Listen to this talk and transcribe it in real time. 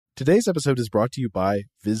Today's episode is brought to you by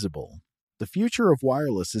Visible. The future of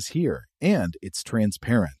wireless is here, and it's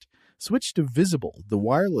transparent. Switch to Visible, the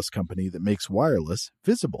wireless company that makes wireless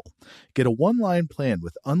visible. Get a one-line plan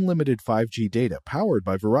with unlimited 5G data powered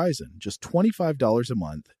by Verizon, just $25 a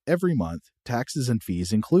month, every month, taxes and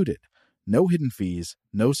fees included. No hidden fees,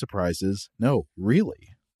 no surprises, no, really.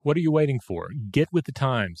 What are you waiting for? Get with the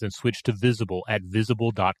times and switch to Visible at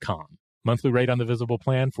Visible.com. Monthly rate on the Visible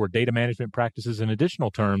plan for data management practices and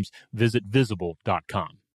additional terms, visit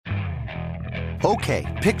Visible.com.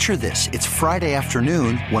 Okay, picture this. It's Friday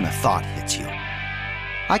afternoon when a thought hits you.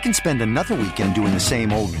 I can spend another weekend doing the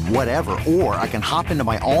same old whatever, or I can hop into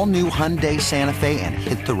my all-new Hyundai Santa Fe and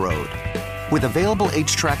hit the road. With available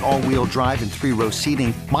H-Track all-wheel drive and three-row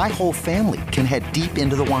seating, my whole family can head deep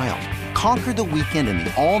into the wild. Conquer the weekend in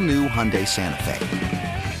the all-new Hyundai Santa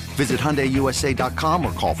Fe. Visit HyundaiUSA.com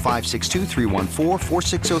or call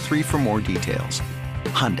 562-314-4603 for more details.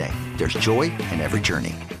 Hyundai, there's joy in every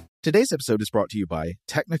journey. Today's episode is brought to you by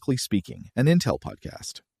Technically Speaking, an Intel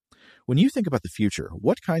podcast. When you think about the future,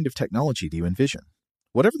 what kind of technology do you envision?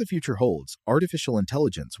 Whatever the future holds, artificial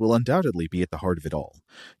intelligence will undoubtedly be at the heart of it all.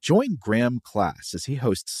 Join Graham Class as he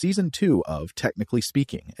hosts Season 2 of Technically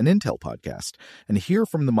Speaking, an Intel podcast, and hear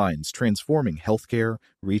from the minds transforming healthcare,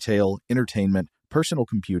 retail, entertainment, personal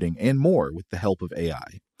computing, and more with the help of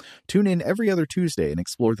AI. Tune in every other Tuesday and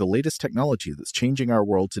explore the latest technology that's changing our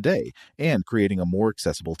world today and creating a more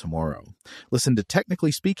accessible tomorrow. Listen to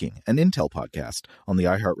Technically Speaking, an Intel podcast on the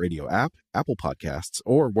iHeartRadio app, Apple Podcasts,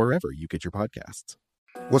 or wherever you get your podcasts.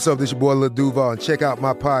 What's up, this your boy Lil Duval, and check out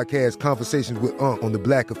my podcast, Conversations with Unc, on the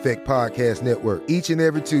Black Effect Podcast Network. Each and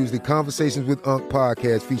every Tuesday, Conversations with Unc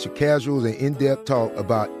podcast feature casual and in-depth talk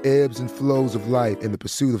about ebbs and flows of life and the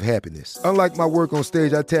pursuit of happiness. Unlike my work on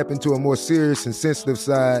stage, I tap into a more serious and sensitive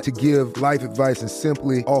side to give life advice and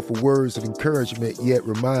simply offer words of encouragement, yet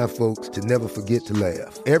remind folks to never forget to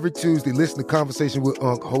laugh. Every Tuesday, listen to Conversation with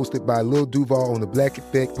Unc, hosted by Lil Duval on the Black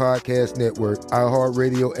Effect Podcast Network,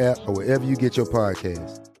 iHeartRadio app, or wherever you get your podcasts.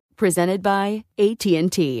 Presented by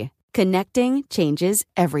AT&T. Connecting changes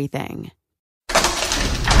everything.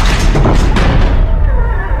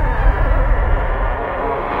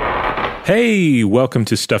 Hey, welcome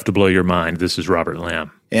to Stuff to Blow Your Mind. This is Robert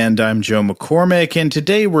Lamb. And I'm Joe McCormick, and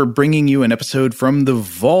today we're bringing you an episode from The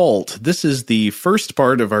Vault. This is the first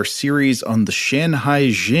part of our series on the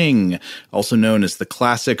Shanhaijing, also known as the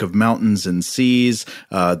classic of mountains and seas,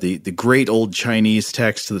 the great old Chinese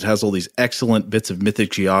text that has all these excellent bits of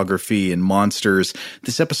mythic geography and monsters.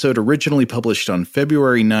 This episode originally published on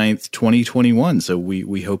February 9th, 2021, so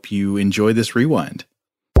we hope you enjoy this rewind.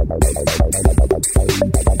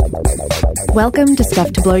 Welcome to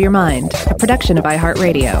Stuff to Blow Your Mind, a production of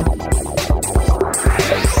iHeartRadio.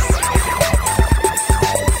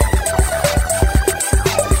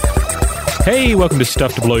 Hey, welcome to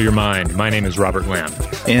Stuff to Blow Your Mind. My name is Robert Lamb.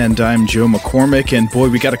 And I'm Joe McCormick, and boy,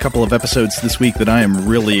 we got a couple of episodes this week that I am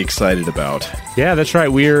really excited about. Yeah, that's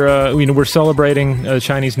right. We're celebrating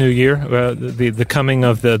Chinese New Year, the coming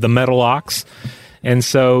of the metal ox. And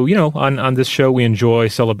so, on this show, we enjoy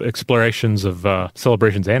celebrations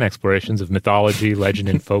and explorations of mythology, legend,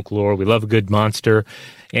 and folklore. We love a good monster.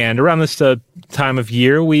 And around this time of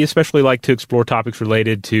year, we especially like to explore topics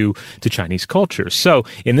related to Chinese culture. So,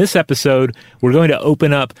 in this episode, we're going to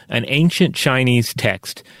open up an ancient Chinese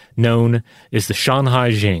text known as the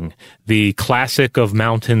Shanhaijing, the classic of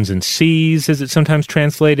mountains and seas, as it's sometimes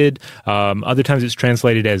translated. Other times it's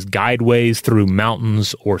translated as guideways through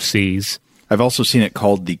mountains or seas. I've also seen it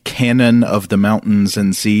called the Canon of the Mountains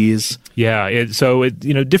and Seas. Yeah,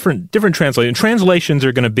 different translations. Translations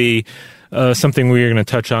are going to be something we're going to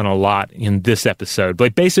touch on a lot in this episode.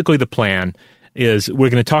 But basically the plan is we're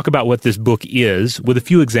going to talk about what this book is with a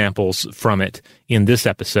few examples from it in this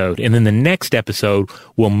episode. And then the next episode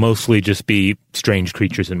will mostly just be strange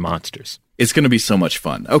creatures and monsters. It's going to be so much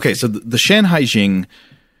fun. Okay, so the Shanhaijing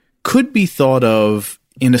could be thought of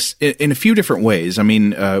in a few different ways. I mean,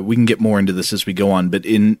 we can get more into this as we go on, but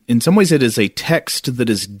in some ways it is a text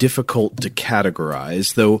that is difficult to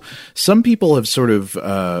categorize, though some people have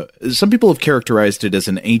characterized it as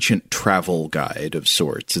an ancient travel guide of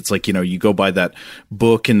sorts. It's like, you go buy that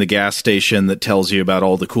book in the gas station that tells you about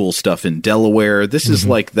all the cool stuff in Delaware. This is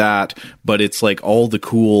like that, but it's like all the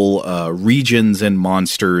cool regions and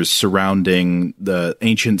monsters surrounding the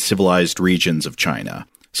ancient civilized regions of China.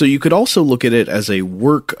 So you could also look at it as a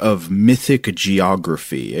work of mythic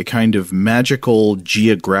geography, a kind of magical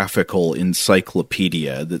geographical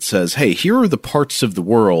encyclopedia that says, hey, here are the parts of the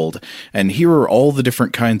world, and here are all the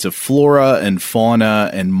different kinds of flora and fauna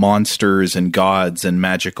and monsters and gods and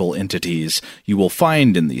magical entities you will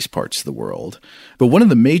find in these parts of the world. But one of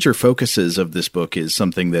the major focuses of this book is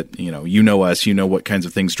something that, you know us, you know what kinds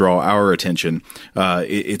of things draw our attention.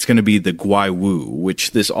 It's going to be the Guaiwu,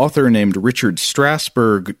 which this author named Richard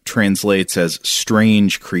Strasberg translates as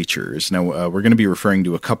strange creatures. Now, we're going to be referring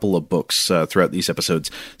to a couple of books throughout these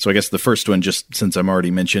episodes. So I guess the first one, just since I'm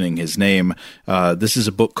already mentioning his name, this is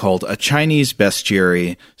a book called A Chinese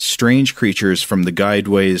Bestiary, Strange Creatures from the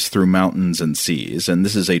Guideways Through Mountains and Seas. And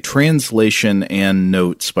this is a translation and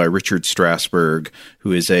notes by Richard Strasberg,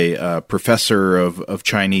 who is a professor of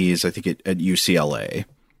Chinese, I think, at UCLA.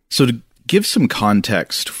 So to give some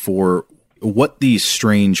context for what these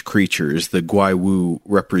strange creatures, the Guaiwu,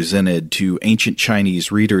 represented to ancient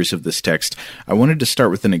Chinese readers of this text, I wanted to start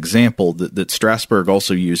with an example that Strasberg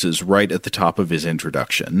also uses right at the top of his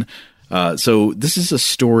introduction. So this is a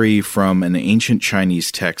story from an ancient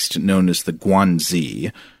Chinese text known as the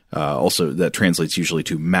Guanzi. Also, that translates usually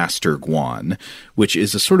to Master Guan, which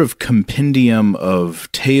is a sort of compendium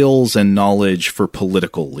of tales and knowledge for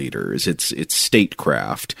political leaders. It's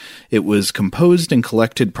statecraft. It was composed and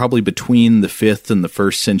collected probably between the 5th and the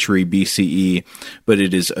 1st century BCE, but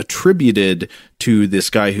it is attributed to this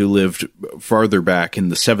guy who lived farther back in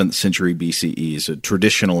the 7th century BCE, so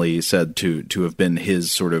traditionally said to have been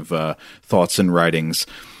his sort of thoughts and writings.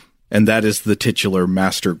 And that is the titular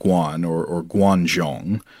Master Guan, or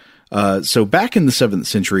Guanzhong. So back in the 7th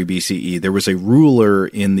century BCE, there was a ruler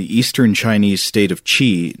in the eastern Chinese state of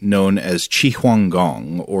Qi known as Qi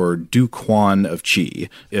Huanggong, or Duke Huan of Qi,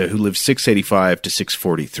 who lived 685 to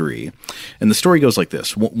 643. And the story goes like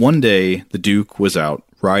this. One day, the Duke was out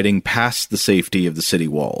riding past the safety of the city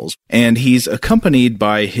walls, and he's accompanied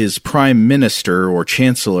by his prime minister or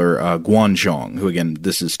chancellor, Guanzhong, who, again,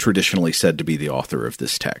 this is traditionally said to be the author of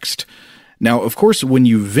this text. Now, of course, when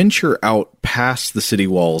you venture out past the city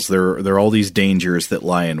walls, there are all these dangers that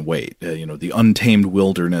lie in wait. The untamed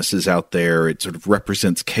wilderness is out there. It sort of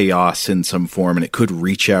represents chaos in some form, and it could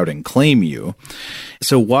reach out and claim you.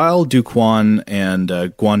 So while Duke Huan and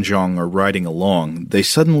Guanzhong are riding along, they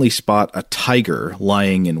suddenly spot a tiger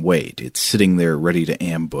lying in wait. It's sitting there ready to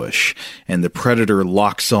ambush, and the predator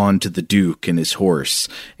locks on to the Duke and his horse,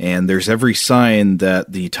 and there's every sign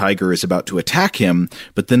that the tiger is about to attack him,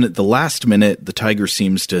 but then at the last minute, the tiger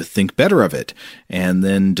seems to think better of it, and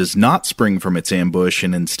then does not spring from its ambush,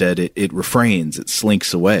 and instead it refrains, it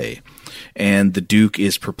slinks away. And the Duke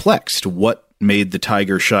is perplexed. What made the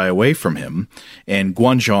tiger shy away from him? And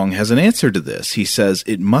Guanzhong has an answer to this. He says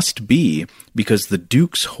it must be because the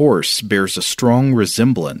Duke's horse bears a strong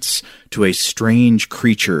resemblance to a strange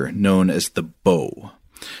creature known as the bow.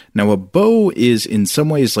 Now, a bow is in some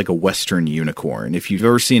ways like a Western unicorn. If you've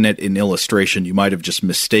ever seen it in illustration, you might have just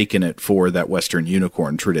mistaken it for that Western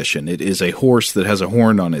unicorn tradition. It is a horse that has a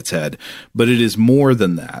horn on its head, but it is more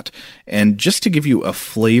than that. And just to give you a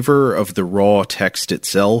flavor of the raw text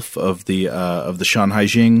itself of the Shanhai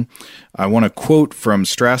Jing, I want to quote from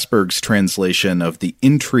Strasberg's translation of the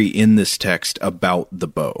entry in this text about the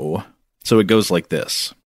bow. So it goes like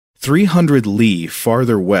this. 300 li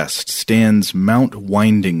farther west stands Mount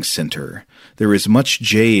Winding Center. There is much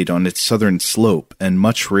jade on its southern slope, and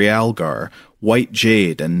much realgar, white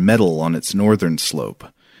jade and metal on its northern slope.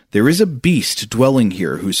 There is a beast dwelling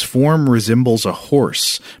here whose form resembles a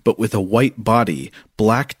horse, but with a white body,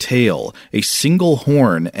 black tail, a single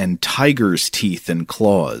horn, and tiger's teeth and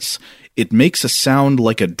claws. It makes a sound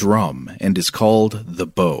like a drum, and is called the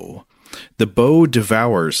bow. The bow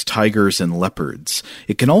devours tigers and leopards.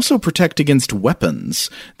 It can also protect against weapons.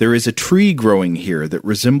 There is a tree growing here that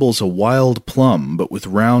resembles a wild plum, but with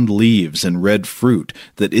round leaves and red fruit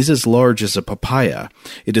that is as large as a papaya.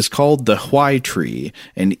 It is called the Huai tree,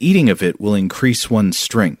 and eating of it will increase one's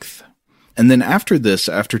strength. And then after this,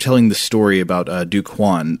 after telling the story about Duke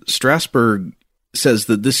Huan, Strasberg says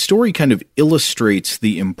that this story kind of illustrates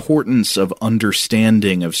the importance of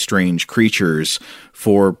understanding of strange creatures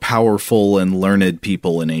for powerful and learned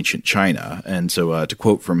people in ancient China. And so to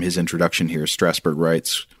quote from his introduction here, Strasberg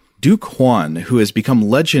writes, Duke Huan, who has become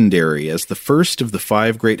legendary as the first of the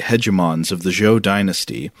 5 great hegemons of the Zhou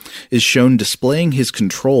dynasty, is shown displaying his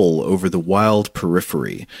control over the wild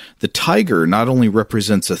periphery. The tiger not only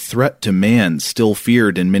represents a threat to man still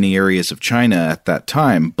feared in many areas of China at that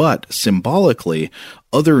time, but, symbolically,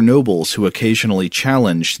 other nobles who occasionally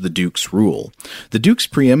challenged the duke's rule. The duke's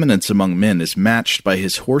preeminence among men is matched by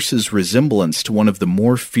his horse's resemblance to one of the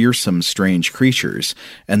more fearsome strange creatures,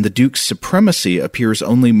 and the duke's supremacy appears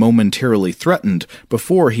only momentarily threatened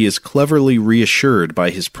before he is cleverly reassured by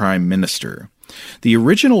his prime minister. The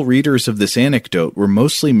original readers of this anecdote were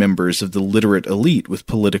mostly members of the literate elite with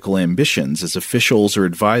political ambitions as officials or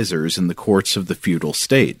advisors in the courts of the feudal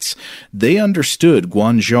states. They understood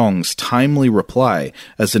Guanzhong's timely reply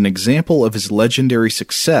as an example of his legendary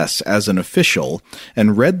success as an official,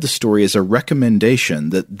 and read the story as a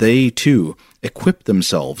recommendation that they, too, equip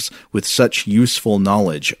themselves with such useful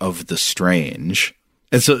knowledge of the strange.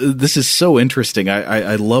 And so this is so interesting.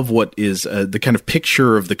 I love what is the kind of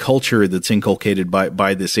picture of the culture that's inculcated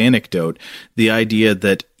by this anecdote. The idea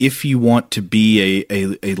that if you want to be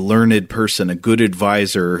a learned person, a good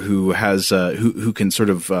advisor who has who can sort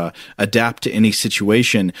of adapt to any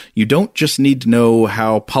situation, you don't just need to know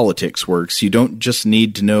how politics works. You don't just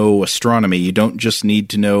need to know astronomy. You don't just need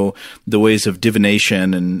to know the ways of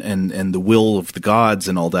divination and the will of the gods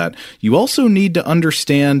and all that. You also need to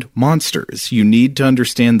understand monsters. You need to understand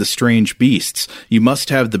the strange beasts. You must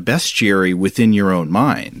have the bestiary within your own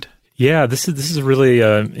mind. Yeah, this is a really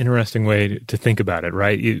interesting way to think about it,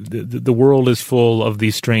 right? The world is full of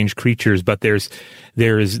these strange creatures, but there's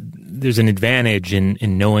an advantage in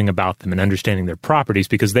knowing about them and understanding their properties,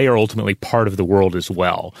 because they are ultimately part of the world as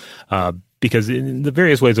well. Because in the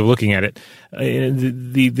various ways of looking at it,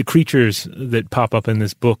 the creatures that pop up in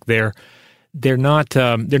this book, they're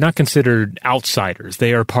not considered outsiders.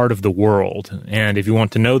 They are part of the world, and if you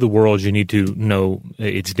want to know the world, you need to know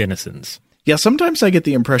its denizens. Yeah, sometimes I get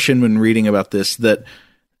the impression when reading about this that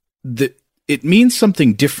it means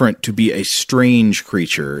something different to be a strange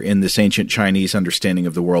creature in this ancient Chinese understanding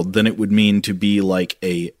of the world than it would mean to be like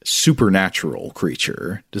a supernatural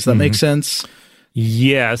creature. Does that make sense?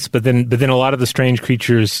 Yes, but then a lot of the strange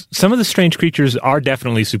creatures, some of the strange creatures are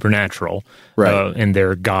definitely supernatural, right? And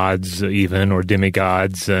they're gods even, or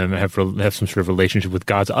demigods, have some sort of relationship with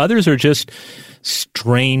gods. Others are just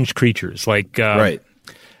strange creatures, like right.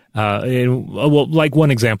 Like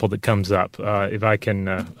one example that comes up, if I can,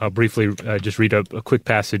 I'll briefly just read a quick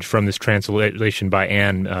passage from this translation by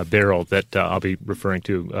Anne Barrell that I'll be referring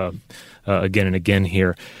to again and again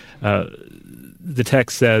here. The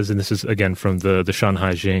text says, and this is again from the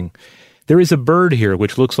Shanhai Jing, "There is a bird here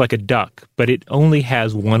which looks like a duck, but it only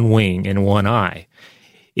has one wing and one eye.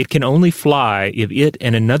 It can only fly if it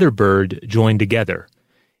and another bird join together.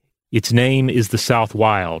 Its name is the South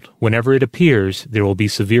Wild. Whenever it appears, there will be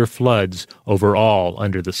severe floods over all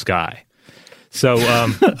under the sky." So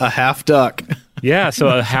a half duck. Yeah, so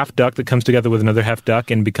a half duck that comes together with another half duck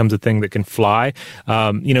and becomes a thing that can fly.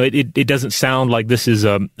 It doesn't sound like this is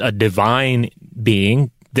a divine being.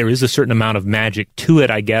 There is a certain amount of magic to it,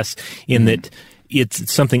 I guess, in that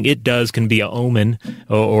it's something it does can be an omen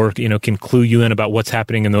or can clue you in about what's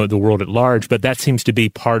happening in the world at large. But that seems to be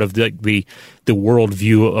part of the world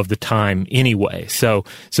view of the time anyway. So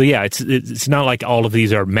yeah, it's not like all of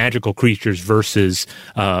these are magical creatures versus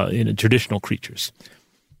traditional creatures.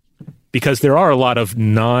 Because there are a lot of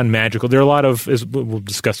non-magical, there are a lot of, as we'll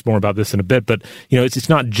discuss more about this in a bit, but it's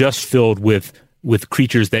not just filled with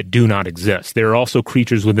creatures that do not exist. There are also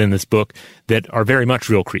creatures within this book that are very much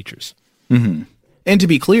real creatures. Mm-hmm. And to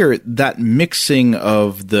be clear, that mixing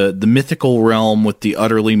of the mythical realm with the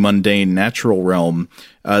utterly mundane natural realm,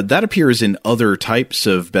 that appears in other types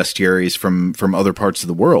of bestiaries from other parts of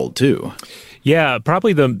the world, too. Yeah,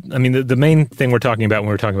 probably the main thing we're talking about when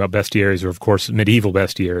we're talking about bestiaries are, of course, medieval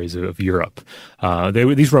bestiaries of Europe.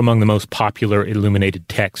 These were among the most popular illuminated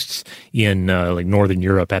texts in Northern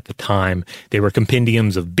Europe at the time. They were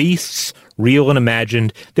compendiums of beasts, real and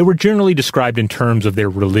imagined. They were generally described in terms of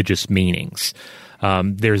their religious meanings.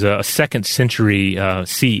 There's a 2nd century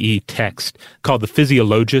CE text called the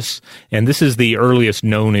Physiologus, and this is the earliest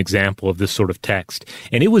known example of this sort of text.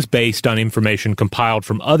 And it was based on information compiled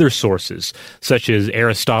from other sources, such as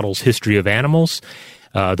Aristotle's History of Animals,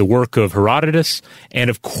 the work of Herodotus,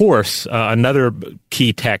 and of course, another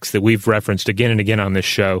key text that we've referenced again and again on this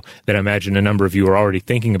show that I imagine a number of you are already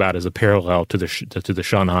thinking about as a parallel to the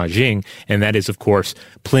Shanhai Jing, and that is, of course,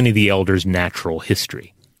 Pliny the Elder's Natural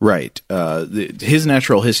History. Right. His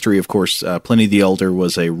natural history, of course, Pliny the Elder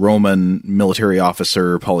was a Roman military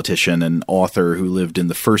officer, politician, and author who lived in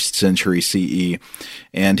the 1st century CE.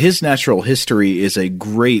 And his natural history is a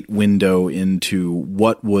great window into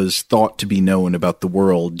what was thought to be known about the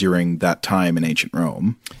world during that time in ancient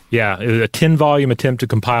Rome. Yeah, it was a 10-volume attempt to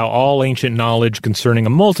compile all ancient knowledge concerning a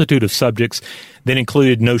multitude of subjects that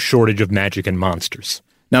included no shortage of magic and monsters.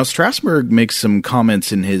 Now, Strasberg makes some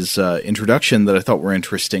comments in his introduction that I thought were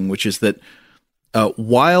interesting, which is that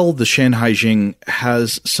while the Shanhaijing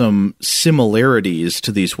has some similarities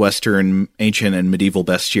to these Western ancient and medieval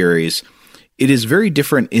bestiaries, it is very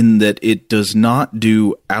different in that it does not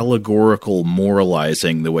do allegorical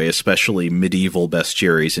moralizing the way especially medieval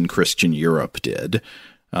bestiaries in Christian Europe did.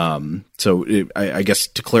 I guess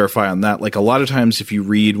to clarify on that, like a lot of times if you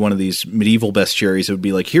read one of these medieval bestiaries, it would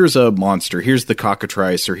be like, here's a monster, here's the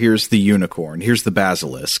cockatrice, or here's the unicorn, here's the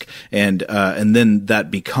basilisk. And then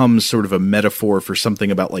that becomes sort of a metaphor for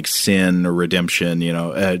something about like sin or redemption.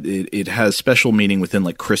 It has special meaning within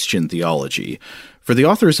like Christian theology. For the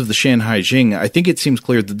authors of the Shanhaijing, I think it seems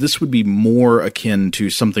clear that this would be more akin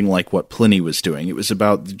to something like what Pliny was doing. It was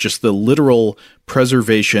about just the literal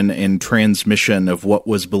preservation and transmission of what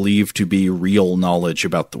was believed to be real knowledge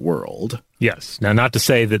about the world. Yes. Now, not to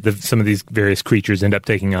say that some of these various creatures end up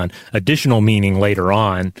taking on additional meaning later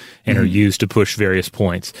on and are used to push various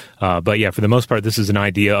points. But yeah, for the most part, this is an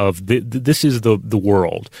idea of this is the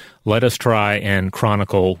world. Let us try and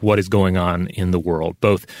chronicle what is going on in the world,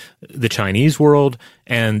 both the Chinese world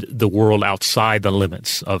and the world outside the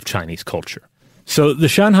limits of Chinese culture. So the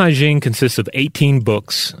Shanhaijing consists of 18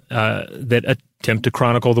 books that attempt to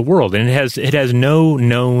chronicle the world, and it has no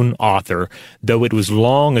known author, though it was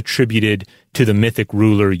long attributed to the mythic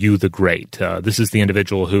ruler Yu the Great. This is the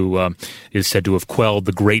individual who is said to have quelled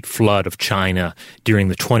the Great Flood of China during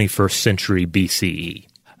the 21st century BCE.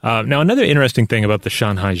 Now, another interesting thing about the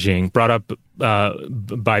Shanhaijing, brought up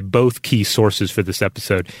by both key sources for this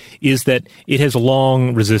episode, is that it has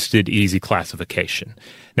long resisted easy classification.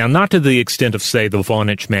 Now, not to the extent of, say, the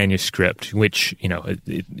Voynich manuscript, which,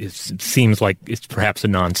 it seems like it's perhaps a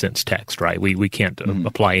nonsense text, right? We can't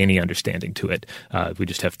apply any understanding to it. We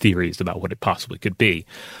just have theories about what it possibly could be.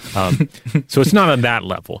 So it's not on that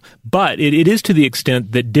level. But it is to the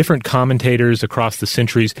extent that different commentators across the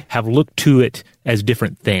centuries have looked to it as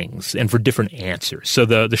different things and for different answers. So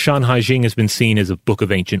the Shanhaijing has been seen as a book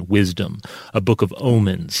of ancient wisdom, a book of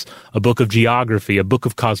omens, a book of geography, a book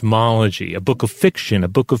of cosmology, a book of fiction, a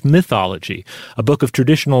book of mythology, a book of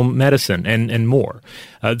traditional medicine, and more.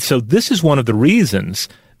 So this is one of the reasons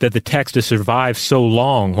that the text has survived so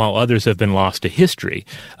long while others have been lost to history,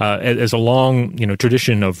 as a long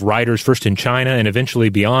tradition of writers, first in China and eventually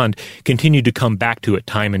beyond, continued to come back to it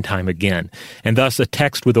time and time again. And thus a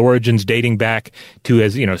text with origins dating back to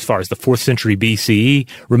as far as the 4th century BCE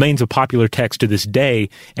remains a popular text to this day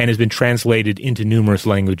and has been translated into numerous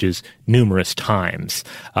languages numerous times.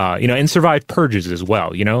 And survived purges as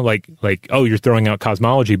well, like, oh, you're throwing out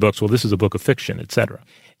cosmology books, well, this is a book of fiction, etc.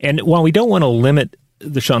 And while we don't want to limit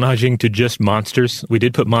the Shanhaijing to just monsters, we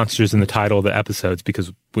did put monsters in the title of the episodes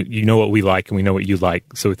because you know what we like and we know what you like,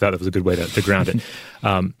 so we thought that was a good way to ground it.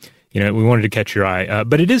 We wanted to catch your eye.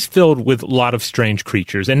 But it is filled with a lot of strange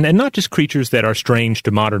creatures, and not just creatures that are strange to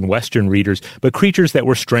modern Western readers, but creatures that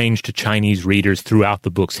were strange to Chinese readers throughout the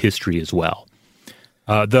book's history as well.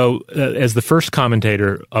 Though, as the first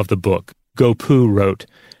commentator of the book, Go Pu wrote,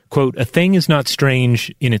 quote, "A thing is not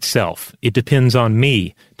strange in itself. It depends on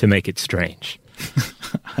me to make it strange."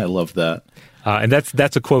 I love that. And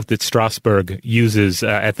that's a quote that Strasberg uses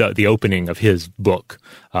at the opening of his book.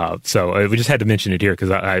 So we just had to mention it here because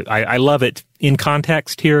I love it in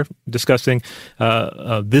context here, discussing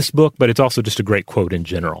this book, but it's also just a great quote in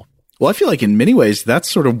general. Well, I feel like in many ways that's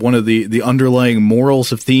sort of one of the underlying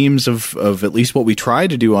morals of themes of at least what we try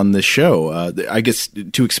to do on this show. I guess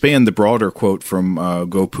to expand the broader quote from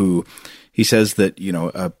Go Pu, he says that,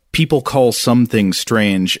 people call some things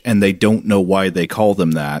strange and they don't know why they call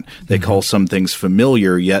them that. They call some things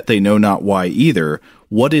familiar, yet they know not why either.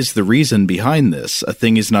 What is the reason behind this? A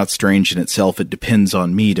thing is not strange in itself. It depends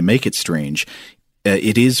on me to make it strange.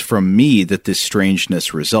 It is from me that this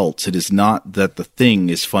strangeness results. It is not that the thing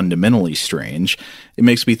is fundamentally strange. It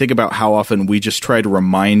makes me think about how often we just try to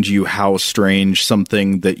remind you how strange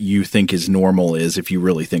something that you think is normal is if you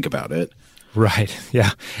really think about it. Right,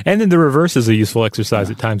 yeah. And then the reverse is a useful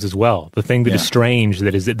exercise at times as well. The thing that is strange,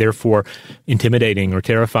 that is therefore intimidating or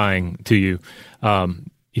terrifying to you,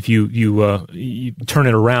 if you turn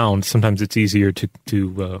it around, sometimes it's easier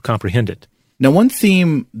to comprehend it. Now, one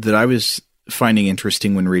theme that I was finding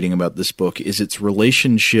interesting when reading about this book is its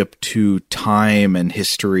relationship to time and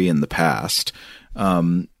history in the past.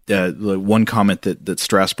 One comment that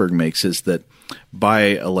Strasberg makes is that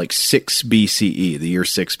by 6 BCE, the year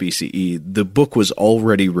 6 BCE, the book was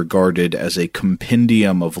already regarded as a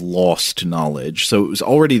compendium of lost knowledge. So it was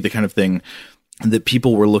already the kind of thing that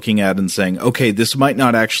people were looking at and saying, okay, this might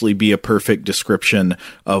not actually be a perfect description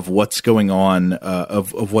of what's going on,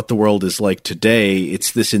 of what the world is like today.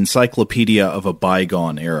 It's this encyclopedia of a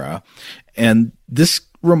bygone era. And this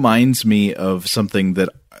reminds me of something that,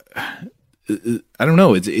 I don't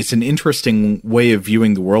know, it's an interesting way of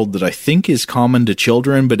viewing the world that I think is common to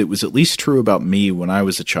children, but it was at least true about me when I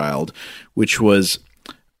was a child, which was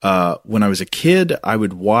when I was a kid, I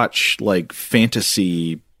would watch like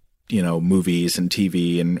fantasy movies and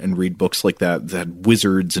TV and read books like that had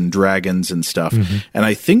wizards and dragons and stuff. Mm-hmm. And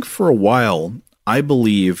I think for a while, I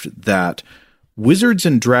believed that wizards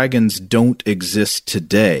and dragons don't exist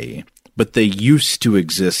today, but they used to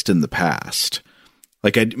exist in the past.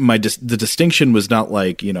 Like the distinction was not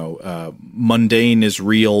like, mundane is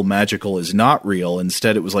real, magical is not real.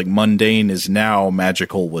 Instead, it was like mundane is now,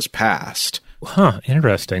 magical was past. Huh,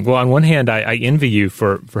 interesting. Well, on one hand, I envy you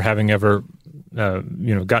for having ever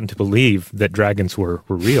gotten to believe that dragons were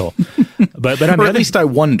real, but on or at least I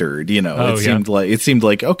wondered. Oh, it seemed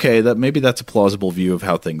like okay, that maybe that's a plausible view of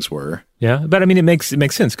how things were. Yeah, but I mean, it makes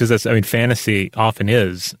sense because fantasy often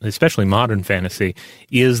is, especially modern fantasy,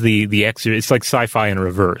 is the it's like sci-fi in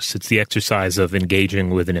reverse. It's the exercise of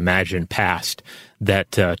engaging with an imagined past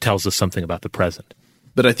that tells us something about the present.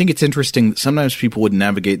 But I think it's interesting that sometimes people would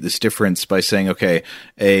navigate this difference by saying, okay,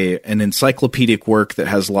 an encyclopedic work that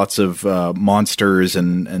has lots of monsters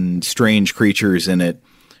and strange creatures in it,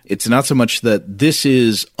 it's not so much that this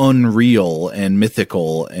is unreal and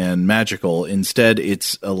mythical and magical. Instead,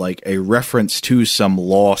 it's a reference to some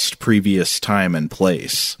lost previous time and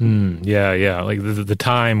place. Yeah, like the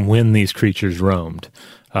time when these creatures roamed.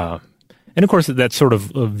 And of course, that sort of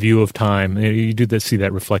view of time, you do see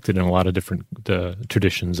that reflected in a lot of different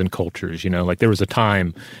traditions and cultures. Like there was a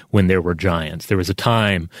time when there were giants. There was a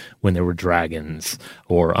time when there were dragons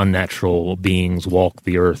or unnatural beings walked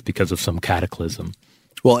the earth because of some cataclysm.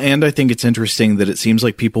 Well, and I think it's interesting that it seems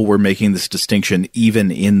like people were making this distinction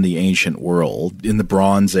even in the ancient world. In the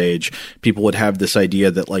Bronze Age, people would have this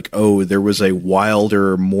idea that there was a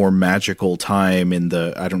wilder, more magical time in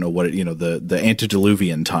the, I don't know what the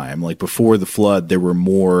antediluvian time. Like before the flood, there were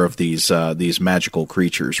more of these magical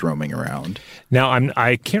creatures roaming around. Now,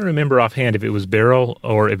 I can't remember offhand if it was Birrell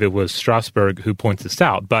or if it was Strasberg who points this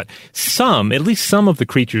out, but at least some of the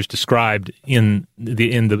creatures described in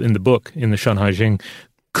the book, in the Shanhai Jing,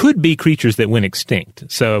 could be creatures that went extinct.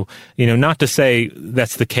 So, not to say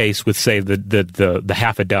that's the case with, say, the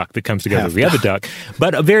half a duck that comes together with the other duck,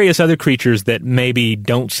 but various other creatures that maybe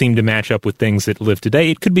don't seem to match up with things that live today.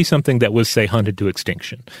 It could be something that was, say, hunted to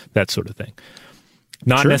extinction, that sort of thing.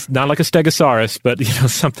 Not like a Stegosaurus, but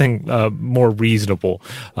something more reasonable.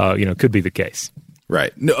 Could be the case.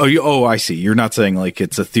 Right. No, I see. You're not saying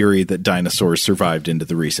it's a theory that dinosaurs survived into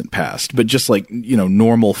the recent past, but just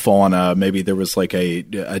normal fauna. Maybe there was a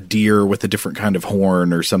deer with a different kind of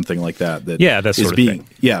horn or something like that. That's sort of thing.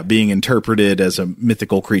 Yeah, being interpreted as a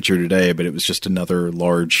mythical creature today, but it was just another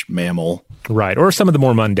large mammal. Right. Or some of the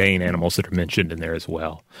more mundane animals that are mentioned in there as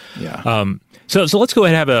well. Yeah. So let's go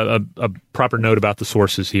ahead and have a proper note about the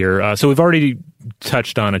sources here. So we've already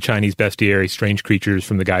touched on a Chinese bestiary, Strange Creatures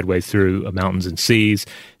from the Guideways Through Mountains and Seas,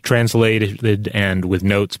 translated and with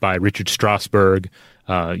notes by Richard Strasberg,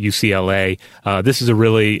 UCLA. This is a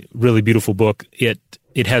really, really beautiful book.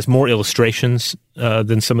 It has more illustrations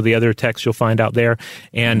than some of the other texts you'll find out there,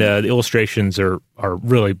 and the illustrations are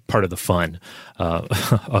really part of the fun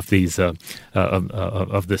of these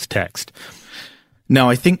of this text. Now,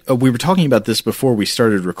 I think we were talking about this before we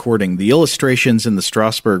started recording. The illustrations in the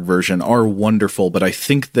Strasberg version are wonderful, but I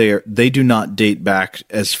think they do not date back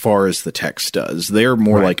as far as the text does. They're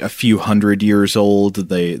more like a few hundred years old.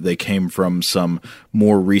 They came from some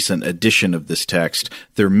more recent edition of this text.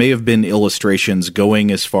 There may have been illustrations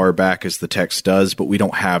going as far back as the text does, but we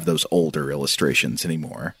don't have those older illustrations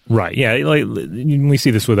anymore. Right, yeah. We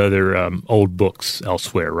see this with other old books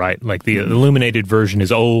elsewhere, right? Like the illuminated version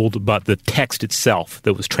is old, but the text itself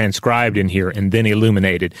that was transcribed in here and then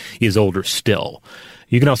illuminated is older still.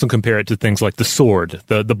 You can also compare it to things like the sword.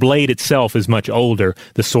 The blade itself is much older.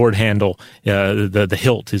 The sword handle, the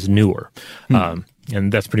hilt is newer.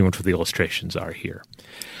 And that's pretty much what the illustrations are here.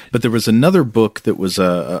 But there was another book that was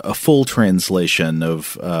a full translation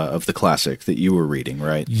of the classic that you were reading,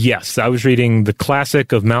 right? Yes, I was reading The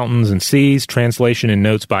Classic of Mountains and Seas, translation and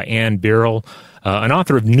notes by Anne Birrell, an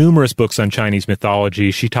author of numerous books on Chinese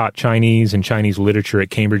mythology. She taught Chinese and Chinese literature at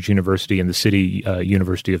Cambridge University and the City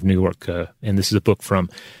University of New York, and this is a book from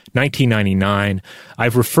 1999.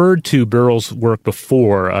 I've referred to Birrell's work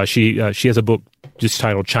before. She has a book just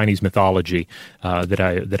titled Chinese Mythology that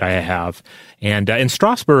I have. And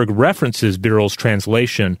Strasberg references Birrell's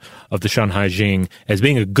translation of the Shanhai Jing as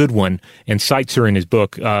being a good one and cites her in his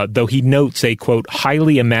book, though he notes a, quote,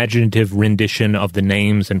 highly imaginative rendition of the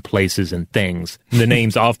names and places and things, the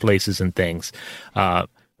names of places and things.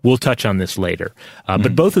 We'll touch on this later.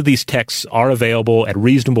 But both of these texts are available at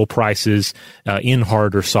reasonable prices in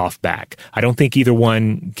hard or softback. I don't think either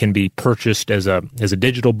one can be purchased as a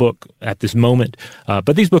digital book at this moment,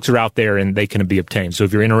 but these books are out there and they can be obtained. So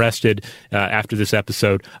if you're interested after this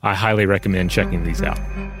episode, I highly recommend checking these out.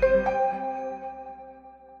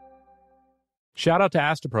 Shout out to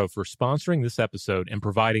Astepro for sponsoring this episode and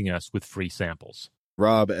providing us with free samples.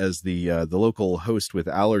 Rob, as the local host with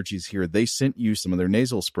allergies here, they sent you some of their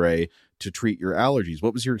nasal spray to treat your allergies.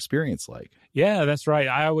 What was your experience like? Yeah, that's right.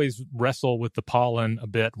 I always wrestle with the pollen a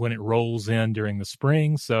bit when it rolls in during the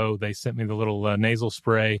spring, so they sent me the little nasal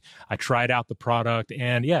spray. I tried out the product,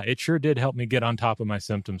 and yeah, it sure did help me get on top of my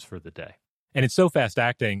symptoms for the day. And it's so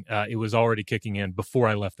fast-acting, it was already kicking in before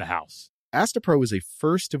I left the house. Astepro is a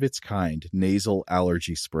first-of-its-kind nasal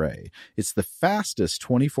allergy spray. It's the fastest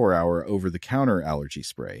 24-hour over-the-counter allergy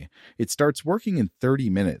spray. It starts working in 30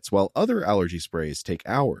 minutes, while other allergy sprays take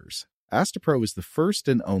hours. Astepro is the first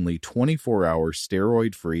and only 24-hour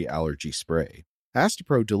steroid-free allergy spray.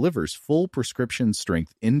 Astepro delivers full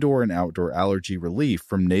prescription-strength indoor and outdoor allergy relief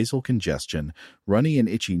from nasal congestion, runny and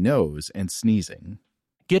itchy nose, and sneezing.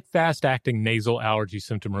 Get fast-acting nasal allergy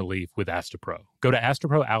symptom relief with Astepro. Go to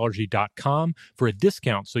asteproallergy.com for a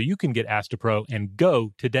discount so you can get Astepro and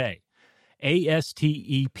go today.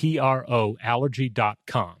 ASTEPRO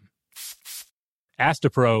allergy.com.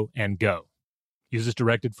 Astepro and go. Use as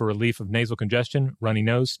directed for relief of nasal congestion, runny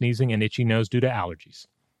nose, sneezing, and itchy nose due to allergies.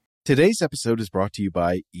 Today's episode is brought to you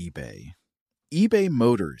by eBay. eBay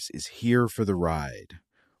Motors is here for the ride.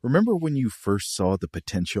 Remember when you first saw the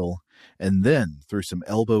potential? And then, through some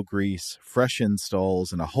elbow grease, fresh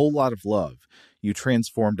installs, and a whole lot of love, you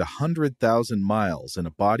transformed 100,000 miles and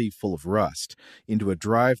a body full of rust into a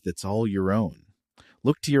drive that's all your own.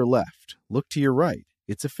 Look to your left. Look to your right.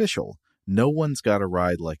 It's official. No one's got a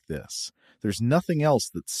ride like this. There's nothing else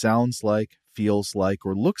that sounds like, feels like,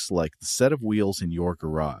 or looks like the set of wheels in your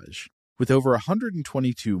garage. With over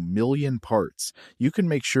 122 million parts, you can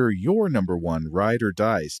make sure your number one ride or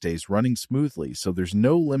die stays running smoothly so there's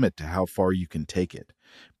no limit to how far you can take it.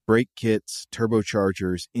 Brake kits,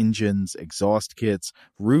 turbochargers, engines, exhaust kits,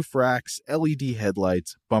 roof racks, LED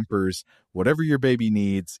headlights, bumpers, whatever your baby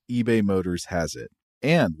needs, eBay Motors has it.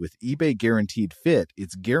 And with eBay Guaranteed Fit,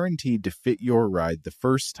 it's guaranteed to fit your ride the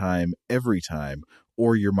first time, every time,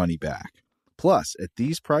 or your money back. Plus, at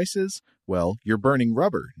these prices, well, you're burning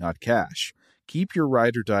rubber, not cash. Keep your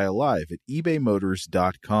ride or die alive at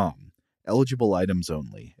ebaymotors.com. Eligible items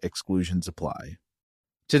only. Exclusions apply.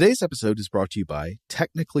 Today's episode is brought to you by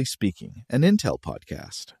Technically Speaking, an Intel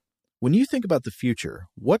podcast. When you think about the future,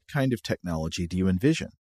 what kind of technology do you envision?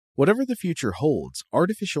 Whatever the future holds,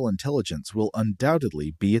 artificial intelligence will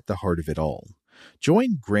undoubtedly be at the heart of it all.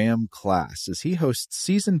 Join Graham Class as he hosts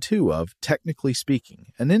Season 2 of Technically Speaking,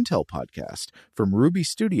 an Intel podcast from Ruby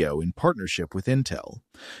Studio in partnership with Intel.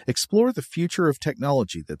 Explore the future of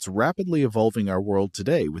technology that's rapidly evolving our world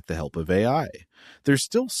today with the help of AI. There's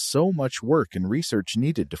still so much work and research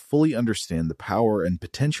needed to fully understand the power and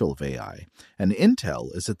potential of AI, and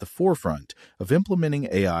Intel is at the forefront of implementing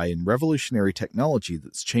AI in revolutionary technology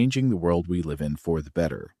that's changing the world we live in for the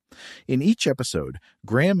better. In each episode,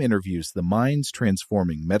 Graham interviews the minds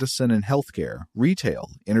transforming medicine and healthcare, retail,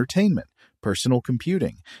 entertainment, personal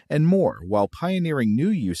computing, and more while pioneering new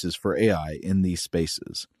uses for AI in these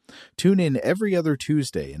spaces. Tune in every other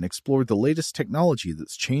Tuesday and explore the latest technology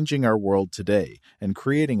that's changing our world today and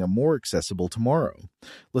creating a more accessible tomorrow.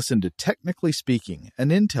 Listen to Technically Speaking, an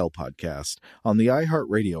Intel podcast on the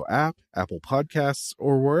iHeartRadio app, Apple Podcasts,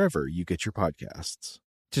 or wherever you get your podcasts.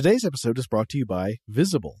 Today's episode is brought to you by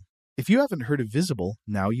Visible. If you haven't heard of Visible,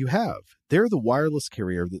 now you have. They're the wireless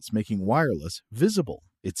carrier that's making wireless visible.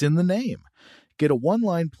 It's in the name. Get a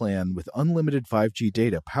one-line plan with unlimited 5G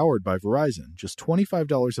data powered by Verizon, just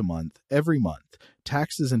 $25 a month, every month,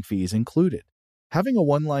 taxes and fees included. Having a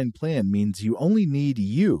one-line plan means you only need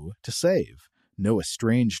you to save. No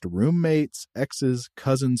estranged roommates, exes,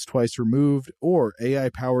 cousins twice removed, or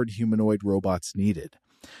AI-powered humanoid robots needed.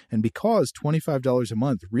 And because $25 a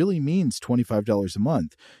month really means $25 a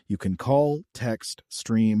month, you can call, text,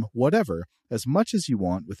 stream, whatever, as much as you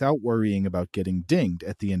want without worrying about getting dinged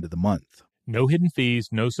at the end of the month. No hidden fees,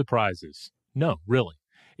 no surprises. No, really.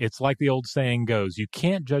 It's like the old saying goes, you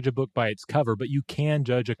can't judge a book by its cover, but you can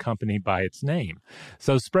judge a company by its name.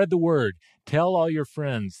 So spread the word. Tell all your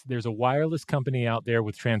friends there's a wireless company out there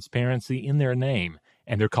with transparency in their name,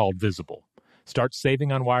 and they're called Visible. Start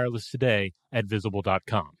saving on wireless today at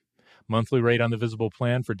Visible.com. Monthly rate on the Visible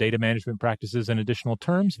plan for data management practices and additional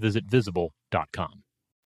terms, visit Visible.com.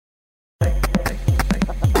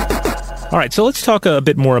 All right, so let's talk a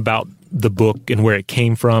bit more about the book and where it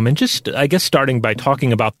came from, and just, I guess, starting by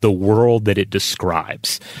talking about the world that it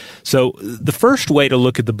describes. So the first way to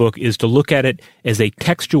look at the book is to look at it as a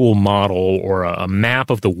textual model or a map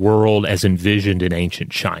of the world as envisioned in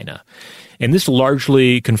ancient China. And this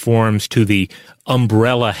largely conforms to the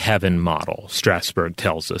umbrella heaven model, Strasberg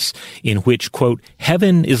tells us, in which, quote,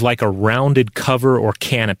 heaven is like a rounded cover or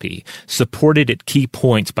canopy supported at key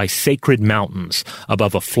points by sacred mountains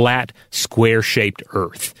above a flat, square-shaped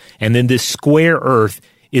earth. And then this square earth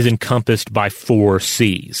is encompassed by 4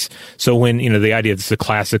 seas. So when, the idea this is a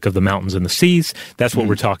classic of the mountains and the seas, that's what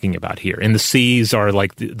we're talking about here. And the seas are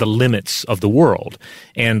like the limits of the world.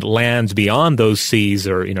 And lands beyond those seas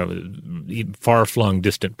are, far-flung,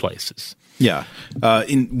 distant places. Yeah.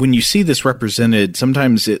 When you see this represented,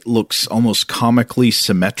 sometimes it looks almost comically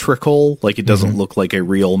symmetrical, like it doesn't look like a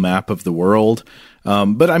real map of the world.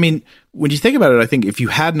 But I mean, when you think about it, I think if you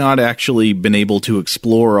had not actually been able to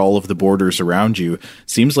explore all of the borders around you, it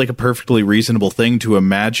seems like a perfectly reasonable thing to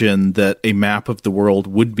imagine that a map of the world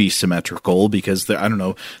would be symmetrical, because there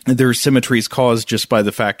are symmetries caused just by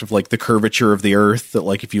the fact of like the curvature of the earth, that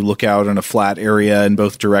like if you look out in a flat area in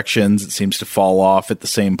both directions, it seems to fall off at the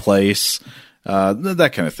same place.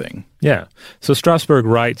 That kind of thing. Yeah. So Strasberg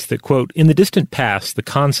writes that, quote, in the distant past, the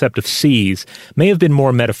concept of seas may have been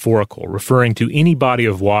more metaphorical, referring to any body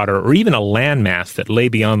of water or even a landmass that lay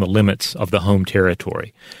beyond the limits of the home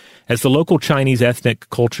territory. As the local Chinese ethnic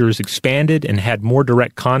cultures expanded and had more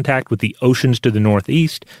direct contact with the oceans to the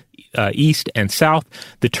northeast, east and south,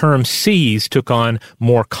 the term seas took on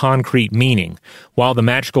more concrete meaning, while the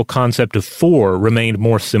magical concept of 4 remained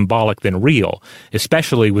more symbolic than real,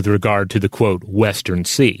 especially with regard to the, quote, Western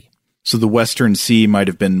Sea. So the Western Sea might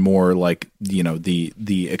have been more like,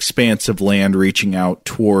 the expanse of land reaching out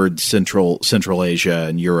towards Central Asia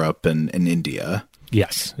and Europe and India.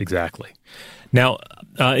 Yes, exactly. Now,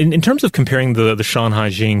 in terms of comparing the Shanhai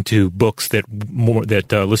Jing to books that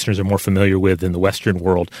listeners are more familiar with in the Western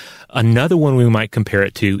world, another one we might compare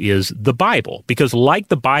it to is the Bible, because like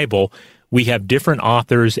the Bible, we have different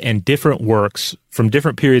authors and different works from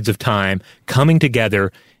different periods of time coming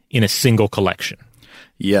together in a single collection.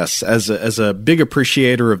 Yes, as a big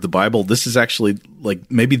appreciator of the Bible, this is actually like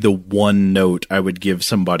maybe the one note I would give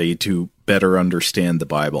somebody to better understand the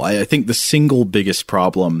Bible. I think the single biggest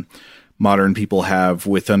problem modern people have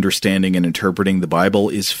with understanding and interpreting the Bible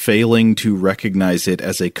is failing to recognize it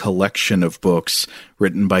as a collection of books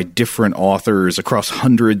written by different authors across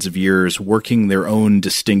hundreds of years, working their own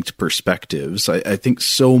distinct perspectives. I think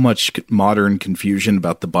so much modern confusion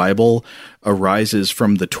about the Bible arises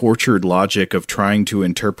from the tortured logic of trying to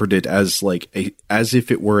interpret it as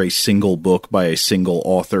if it were a single book by a single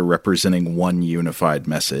author representing one unified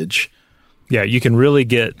message. Yeah, you can really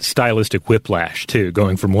get stylistic whiplash, too,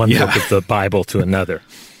 going from one book of the Bible to another.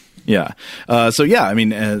 Yeah. That's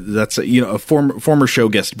a former show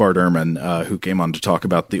guest, Bart Ehrman, who came on to talk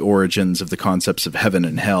about the origins of the concepts of heaven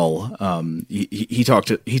and hell. He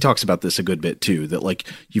talks about this a good bit, too, that like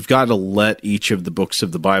you've got to let each of the books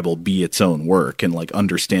of the Bible be its own work and like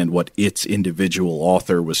understand what its individual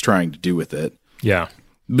author was trying to do with it. Yeah.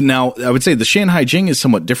 But now, I would say the Shanhai Jing is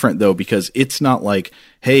somewhat different, though, because it's not like,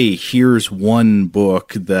 hey, here's one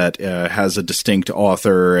book that has a distinct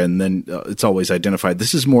author and then it's always identified.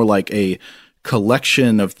 This is more like a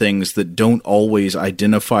collection of things that don't always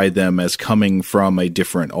identify them as coming from a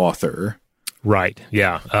different author. Right.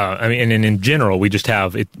 Yeah. And in general, we just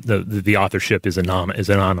have the authorship is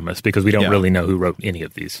anonymous because we don't really know who wrote any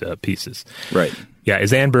of these pieces. Right. Yeah.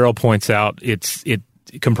 As Ann Barrow points out, it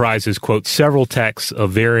comprises, quote, several texts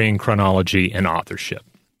of varying chronology and authorship.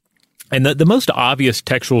 And the most obvious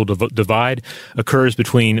textual divide occurs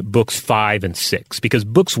between books 5 and 6, because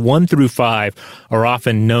books 1 through 5 are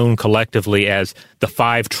often known collectively as the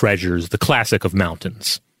 5 treasures, the classic of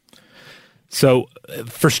mountains. So,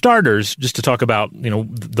 for starters, just to talk about,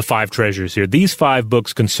 the 5 treasures here, these 5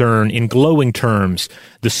 books concern, in glowing terms,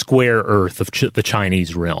 the square earth of the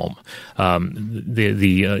Chinese realm,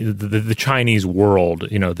 the Chinese world,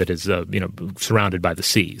 that is, surrounded by the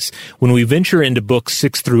seas. When we venture into books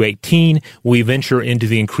 6 through 18, we venture into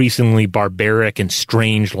the increasingly barbaric and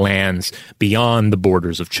strange lands beyond the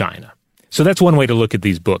borders of China. So that's one way to look at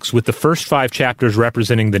these books, with the first 5 chapters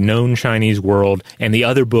representing the known Chinese world and the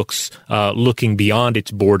other books looking beyond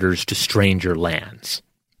its borders to stranger lands.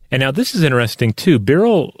 And now this is interesting, too.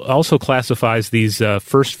 Birrell also classifies these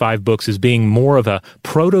first 5 books as being more of a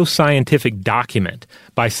proto-scientific document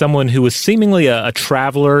by someone who was seemingly a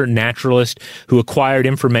traveler, naturalist, who acquired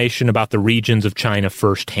information about the regions of China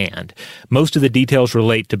firsthand. Most of the details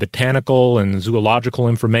relate to botanical and zoological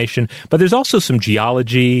information, but there's also some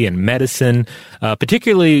geology and medicine,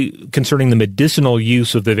 particularly concerning the medicinal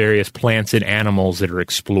use of the various plants and animals that are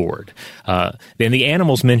explored. Then the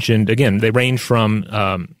animals mentioned, again, they range from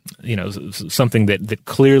something that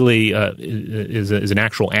clearly is an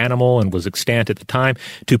actual animal and was extant at the time,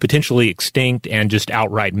 to potentially extinct and just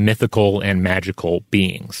outright mythical and magical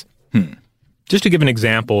beings. Just to give an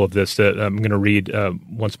example of this, I'm going to read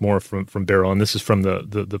once more from Birrell, and this is from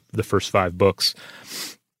the first 5 books.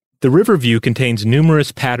 The river view contains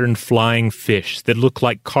numerous patterned flying fish that look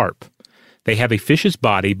like carp. They have a fish's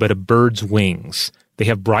body but a bird's wings. They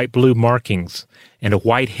have bright blue markings and a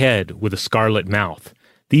white head with a scarlet mouth.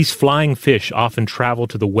 These flying fish often travel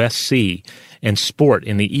to the West Sea and sport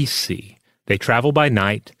in the East Sea. They travel by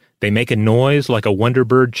night. They make a noise like a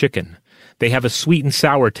wonderbird chicken. They have a sweet and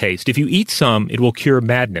sour taste. If you eat some, it will cure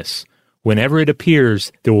madness. Whenever it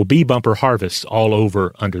appears, there will be bumper harvests all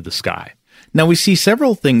over under the sky. Now, we see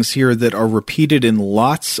several things here that are repeated in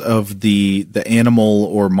lots of the animal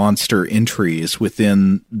or monster entries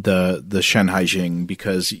within the Shanhaijing,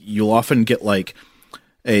 because you'll often get like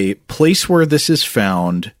a place where this is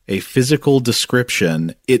found, a physical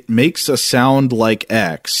description. It makes a sound like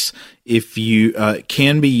X. If you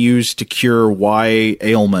can be used to cure Y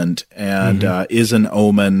ailment and is an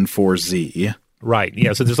omen for Z. Right.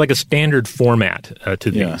 Yeah. So there's like a standard format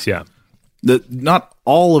to these. Yeah. Not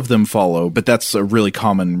all of them follow, but that's a really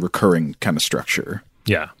common recurring kind of structure.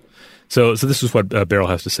 Yeah. So this is what Birrell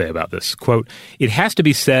has to say about this. Quote, "It has to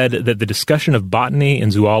be said that the discussion of botany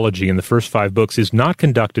and zoology in the first 5 books is not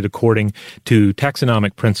conducted according to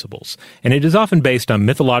taxonomic principles, and it is often based on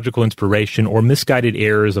mythological inspiration or misguided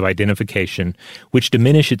errors of identification, which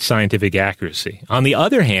diminish its scientific accuracy. On the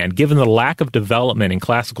other hand, given the lack of development in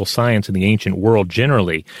classical science in the ancient world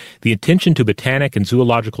generally, the attention to botanic and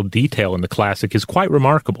zoological detail in the classic is quite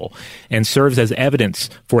remarkable and serves as evidence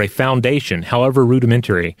for a foundation, however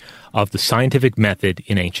rudimentary, of the scientific method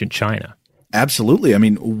in ancient China." Absolutely. I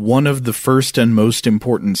mean, one of the first and most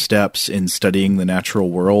important steps in studying the natural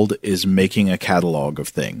world is making a catalog of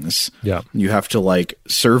things. Yeah. You have to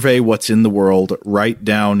survey what's in the world, write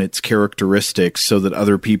down its characteristics so that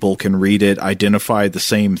other people can read it, identify the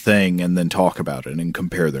same thing, and then talk about it and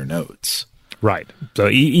compare their notes. Right. So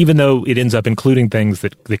even though it ends up including things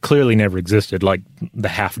that clearly never existed, like the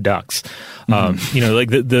half ducks, like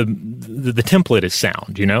the template is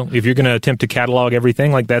sound. If you're going to attempt to catalog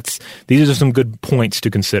everything, these are some good points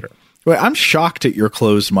to consider. Well, I'm shocked at your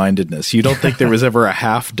closed-mindedness. You don't think there was ever a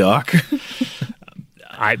half duck?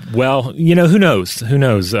 Who knows? Who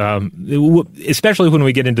knows? Especially when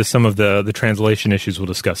we get into some of the translation issues we'll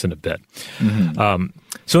discuss in a bit.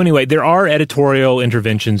 So anyway, there are editorial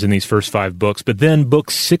interventions in these first 5 books, but then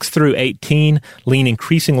books 6 through 18 lean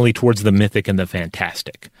increasingly towards the mythic and the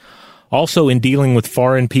fantastic. Also, in dealing with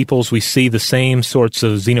foreign peoples, we see the same sorts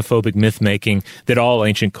of xenophobic myth-making that all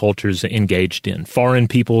ancient cultures engaged in. Foreign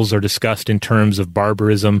peoples are discussed in terms of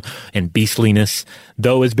barbarism and beastliness,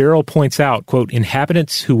 though, as Birrell points out, quote,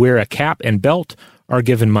 "inhabitants who wear a cap and belt are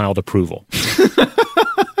given mild approval."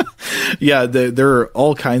 Yeah, there are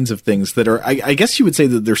all kinds of things that are, I guess you would say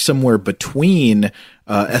that they're somewhere between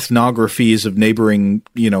ethnographies of neighboring,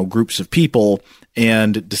 groups of people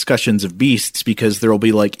and discussions of beasts, because there will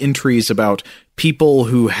be entries about people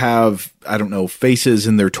who have, I don't know, faces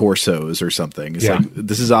in their torsos or something. It's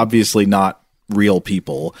this is obviously not real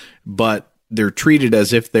people, but they're treated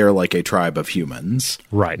as if they're like a tribe of humans.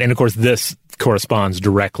 Right. And of course, this corresponds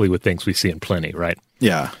directly with things we see in Pliny, right?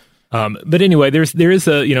 Yeah. But anyway, there is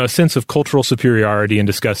a sense of cultural superiority in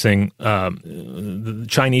discussing the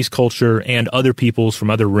Chinese culture and other peoples from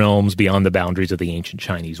other realms beyond the boundaries of the ancient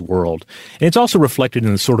Chinese world. And it's also reflected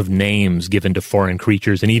in the sort of names given to foreign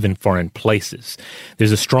creatures and even foreign places.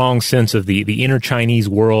 There's a strong sense of the inner Chinese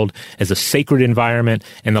world as a sacred environment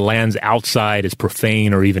and the lands outside as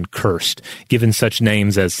profane or even cursed, given such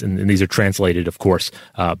names as, and these are translated, of course,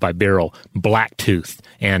 by Birrell, Blacktooth,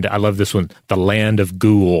 and I love this one, the Land of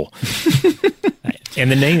Ghoul.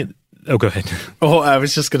 And the Oh, go ahead. Oh, I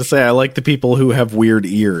was just going to say, I like the people who have weird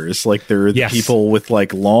ears. Like, there are the people with,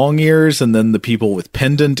 like, long ears, and then the people with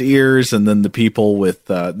pendant ears, and then the people with,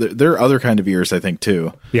 there are other kind of ears, I think,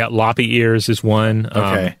 too. Yeah, loppy ears is one.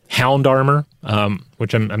 Okay. Hound armor,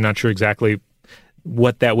 which I'm not sure exactly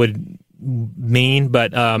what that would mean,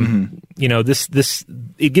 but, you know, this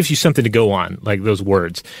it gives you something to go on, like those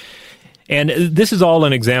words. And this is all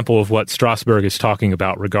an example of what Strasberg is talking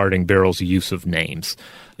about regarding Birrell's use of names.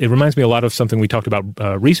 It reminds me a lot of something we talked about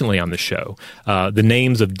recently on the show, the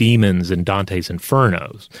names of demons in Dante's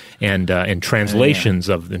Infernos and translations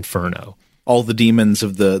of Inferno. All the demons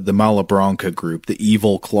of the Malabranca group, the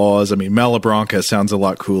evil claws. I mean, Malabranca sounds a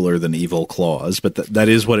lot cooler than evil claws, but that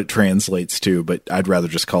is what it translates to, but I'd rather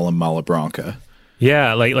just call him Malabranca.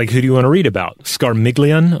 Yeah, like who do you want to read about?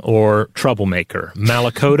 Scarmiglian or Troublemaker?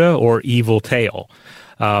 Malakota or Evil Tail?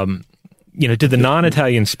 You know, to the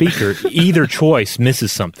non-Italian speaker, either choice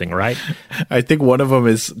misses something, right? I think one of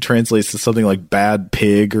them translates to something like bad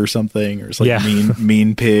pig or something, or it's like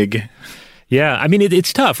mean pig. Yeah, I mean,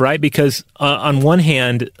 it's tough, right? Because on one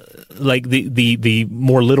hand, like the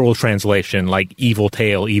more literal translation, like evil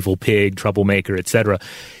tail, evil pig, troublemaker, etc.,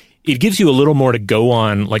 it gives you a little more to go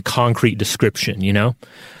on, like concrete description, you know?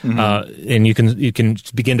 And you can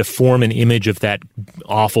begin to form an image of that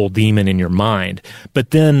awful demon in your mind.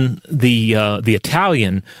 But then the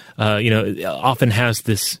Italian, often has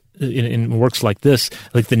this, in works like this,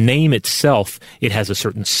 like the name itself, it has a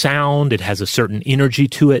certain sound, it has a certain energy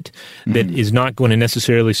to it that is not going to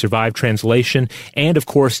necessarily survive translation. And of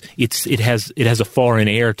course, it has a foreign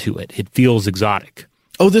air to it. It feels exotic.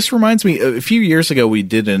 Oh, this reminds me, a few years ago we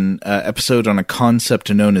did an episode on a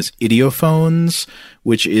concept known as idiophones,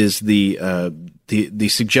 which is the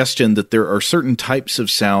suggestion that there are certain types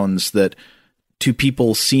of sounds that to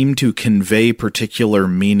people seem to convey particular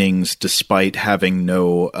meanings despite having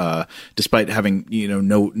no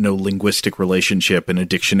linguistic relationship in a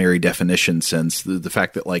dictionary definition sense. The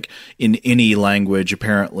fact that, like, in any language,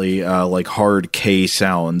 apparently, like hard K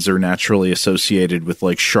sounds are naturally associated with,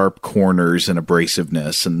 like, sharp corners and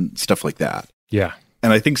abrasiveness and stuff like that. Yeah.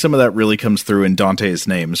 And I think some of that really comes through in Dante's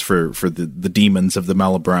names for the demons of the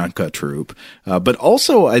Malabranca troupe. But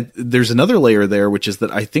also, there's another layer there, which is that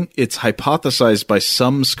I think it's hypothesized by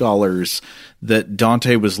some scholars that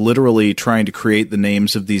Dante was literally trying to create the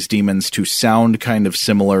names of these demons to sound kind of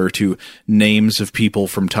similar to names of people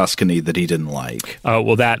from Tuscany that he didn't like. Oh,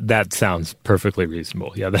 well, that sounds perfectly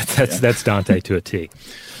reasonable. Yeah, that's Dante to a T.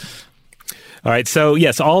 All right, so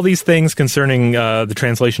yes, all these things concerning the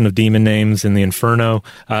translation of demon names in the Inferno,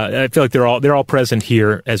 I feel like they're all present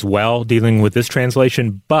here as well, dealing with this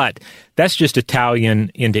translation. But that's just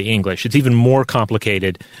Italian into English. It's even more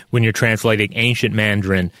complicated when you're translating ancient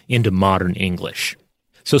Mandarin into modern English.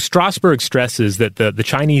 So Strasberg stresses that the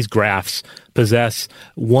Chinese graphs possess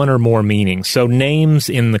one or more meanings. So names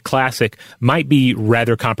in the classic might be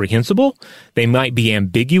rather comprehensible, they might be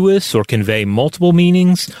ambiguous or convey multiple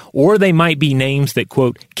meanings, or they might be names that,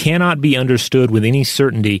 quote, cannot be understood with any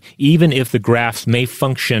certainty, even if the graphs may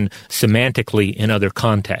function semantically in other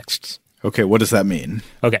contexts. Okay, what does that mean?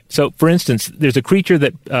 Okay, so for instance, there's a creature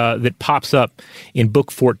that pops up in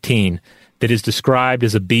Book 14 that is described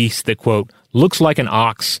as a beast that, quote, looks like an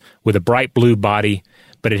ox with a bright blue body,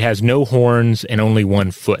 but it has no horns and only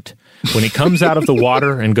 1 foot. When it comes out of the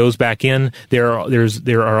water and goes back in,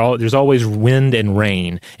 there's always wind and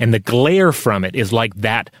rain, and the glare from it is like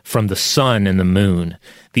that from the sun and the moon.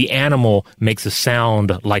 The animal makes a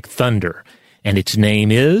sound like thunder, and its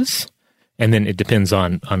name is... And then it depends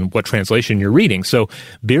on what translation you're reading. So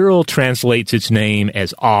Birrell translates its name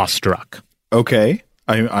as awestruck. Okay.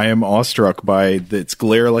 I am awestruck by its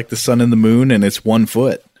glare like the sun and the moon, and it's 1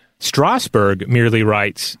 foot. Strasberg merely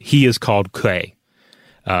writes, he is called Kui.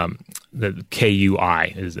 The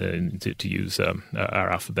K-U-I is to use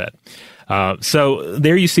our alphabet. So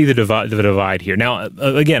there you see the divide here. Now,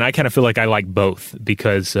 again, I kind of feel like I like both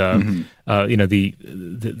because the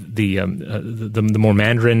more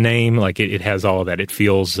Mandarin name, like it has all of that. It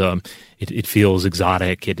feels it feels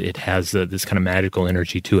exotic. It has this kind of magical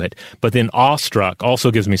energy to it. But then awestruck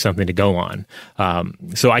also gives me something to go on.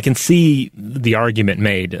 So I can see the argument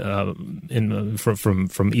made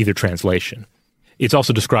from either translation. It's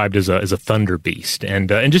also described as a thunder beast. And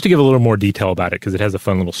just to give a little more detail about it, because it has a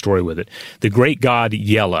fun little story with it, the great god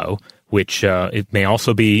Yellow, which it may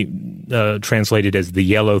also be translated as the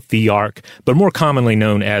Yellow Thearch, but more commonly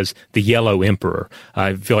known as the Yellow Emperor.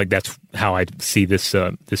 I feel like that's how I see this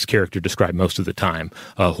character described most of the time,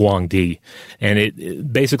 Huang Di. And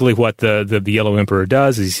it basically what the Yellow Emperor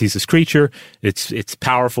does is he sees this creature. It's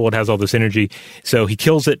powerful. It has all this energy. So he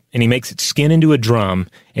kills it and he makes its skin into a drum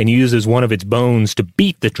and uses one of its bones to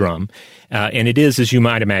beat the drum. And it is, as you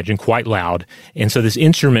might imagine, quite loud. And so this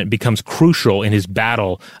instrument becomes crucial in his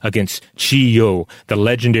battle against Qi Yu, the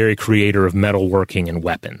legendary creator of metalworking and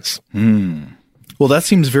weapons. Well, that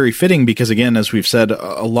seems very fitting because, again, as we've said,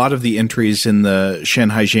 a lot of the entries in the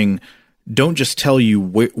Shanhaijing don't just tell you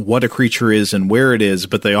what a creature is and where it is,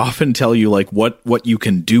 but they often tell you like what you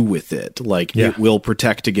can do with it. Like it will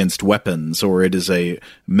protect against weapons, or it is a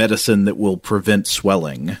medicine that will prevent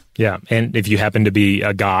swelling. Yeah, and if you happen to be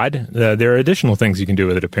a god, there are additional things you can do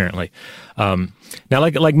with it, apparently. Now,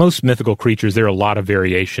 like most mythical creatures, there are a lot of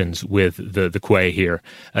variations with the Kuei here.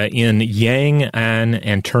 In Yang, An,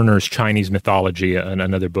 and Turner's Chinese Mythology,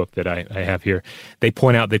 another book that I have here, they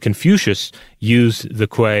point out that Confucius used the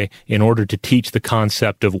Kuei in order to teach the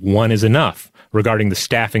concept of one is enough regarding the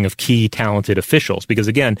staffing of key talented officials, because,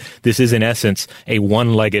 again, this is, in essence, a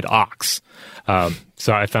one-legged ox.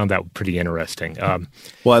 So I found that pretty interesting.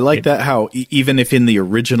 Well, I like that how even if in the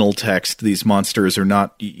original text these monsters are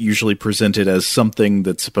not usually presented as something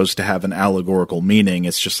that's supposed to have an allegorical meaning,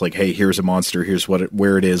 it's just like, hey, here's a monster, here's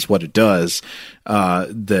where it is, what it does.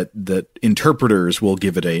 That interpreters will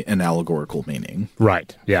give it an allegorical meaning.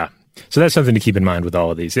 Right. Yeah. So that's something to keep in mind with all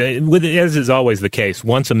of these. As is always the case,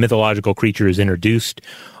 once a mythological creature is introduced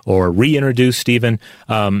or reintroduced, even.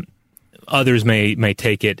 Others may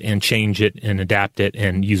take it and change it and adapt it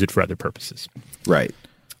and use it for other purposes. Right.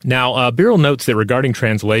 Now, Birrell notes that regarding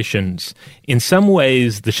translations, in some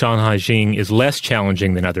ways the Shanhaijing is less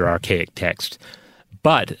challenging than other archaic texts,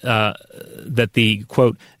 but that the,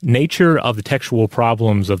 quote, nature of the textual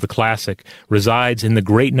problems of the classic resides in the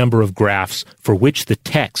great number of graphs for which the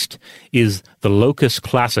text is the locus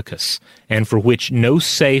classicus and for which no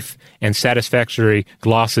safe and satisfactory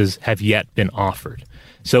glosses have yet been offered.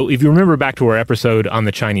 So if you remember back to our episode on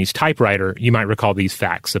the Chinese typewriter, you might recall these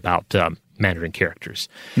facts about Mandarin characters.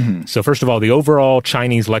 Mm-hmm. So first of all, the overall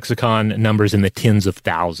Chinese lexicon numbers in the tens of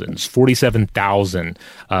thousands, 47,000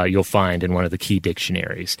 you'll find in one of the key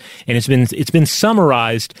dictionaries. And it's been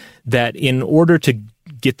summarized that in order to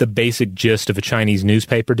get the basic gist of a Chinese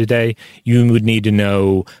newspaper today, you would need to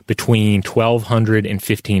know between 1,200 and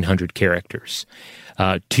 1,500 characters.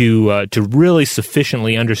 To really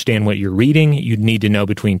sufficiently understand what you're reading, you'd need to know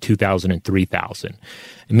between 2,000 and 3,000.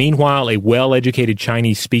 Meanwhile, a well-educated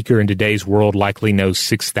Chinese speaker in today's world likely knows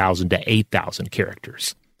 6,000 to 8,000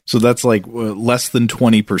 characters. So that's like less than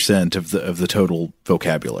 20% of the total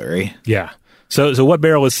vocabulary. Yeah. So what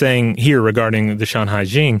Birrell is saying here regarding the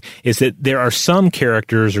Shanhaijing is that there are some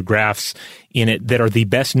characters or graphs in it that are the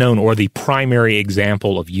best known or the primary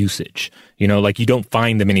example of usage. You know, like you don't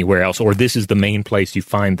find them anywhere else, or this is the main place you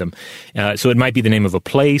find them. So it might be the name of a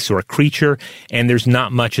place or a creature, and there's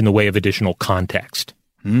not much in the way of additional context.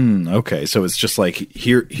 Okay, so it's just like,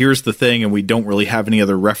 here's the thing, and we don't really have any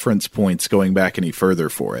other reference points going back any further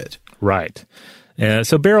for it. Right.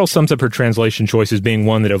 So Birrell sums up her translation choice as being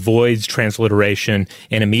one that avoids transliteration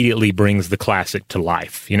and immediately brings the classic to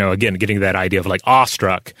life. You know, again, getting that idea of like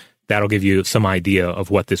awestruck, that'll give you some idea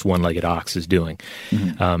of what this one-legged ox is doing.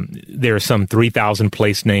 Mm-hmm. There are some 3,000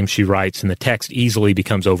 place names she writes, and the text easily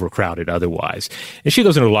becomes overcrowded otherwise. And she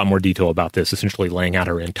goes into a lot more detail about this, essentially laying out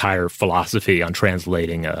her entire philosophy on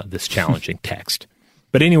translating this challenging text.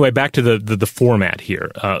 But anyway, back to the format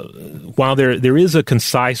here. While there is a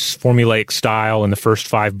concise formulaic style in the first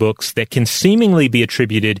 5 books that can seemingly be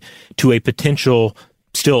attributed to a potential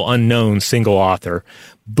still unknown single author,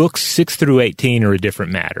 books 6 through 18 are a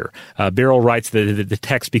different matter. Birrell writes that the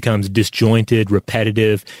text becomes disjointed,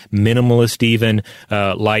 repetitive, minimalist even,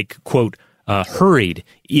 like, quote, hurried,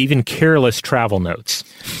 even careless travel notes.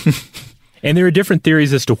 And there are different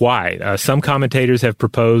theories as to why. Some commentators have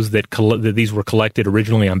proposed that these were collected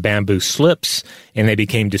originally on bamboo slips, and they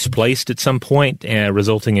became displaced at some point,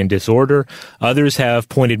 resulting in disorder. Others have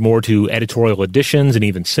pointed more to editorial additions and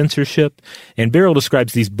even censorship. And Birrell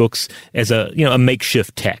describes these books as a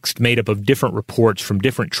makeshift text made up of different reports from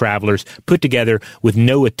different travelers put together with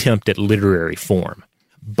no attempt at literary form.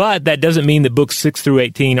 But that doesn't mean that books 6 through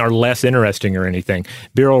 18 are less interesting or anything.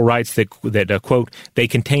 Birrell writes that quote, they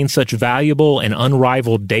contain such valuable and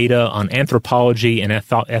unrivaled data on anthropology and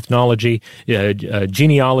ethnology,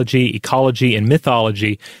 genealogy, ecology, and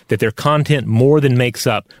mythology that their content more than makes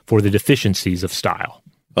up for the deficiencies of style.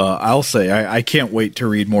 I'll say I can't wait to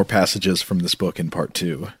read more passages from this book in part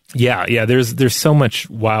 2. Yeah. There's so much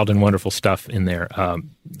wild and wonderful stuff in there. But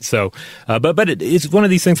it's one of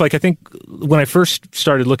these things. Like, I think when I first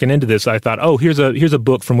started looking into this, I thought, oh, here's a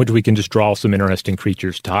book from which we can just draw some interesting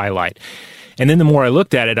creatures to highlight. And then the more I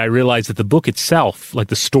looked at it, I realized that the book itself, like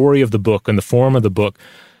the story of the book and the form of the book,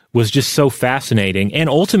 was just so fascinating, and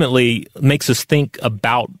ultimately makes us think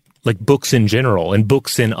about like books in general and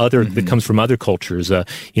books in other that comes from other cultures,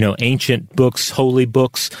 ancient books, holy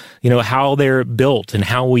books, how they're built and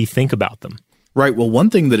how we think about them. Right. Well, one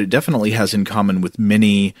thing that it definitely has in common with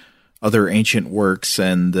many other ancient works,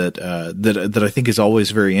 and that I think is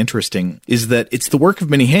always very interesting, is that it's the work of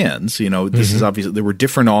many hands. This is obviously, there were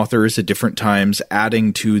different authors at different times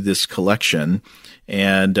adding to this collection.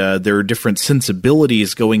 And there are different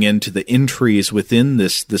sensibilities going into the entries within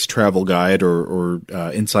this travel guide or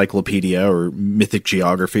encyclopedia or mythic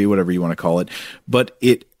geography, whatever you want to call it. But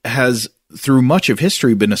it has, through much of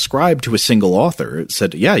history, been ascribed to a single author. It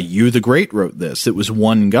said, yeah, Yu the Great wrote this. It was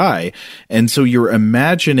one guy. And so you're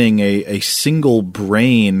imagining a single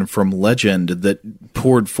brain from legend that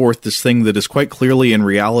poured forth this thing that is quite clearly in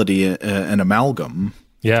reality an amalgam.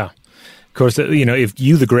 Yeah. Of course, if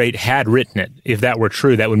Yu the Great had written it, if that were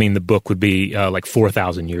true, that would mean the book would be like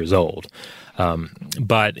 4,000 years old.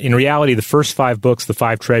 But in reality, the first 5 books, the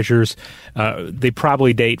 5 treasures, they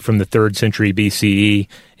probably date from the 3rd century BCE.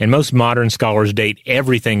 And most modern scholars date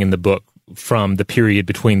everything in the book from the period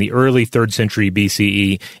between the early 3rd century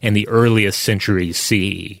BCE and the earliest centuries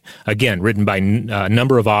CE. Again, written by a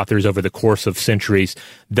number of authors over the course of centuries,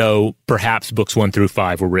 though perhaps books 1 through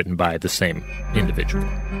 5 were written by the same individual.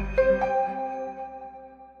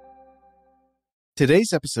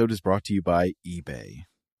 Today's episode is brought to you by eBay.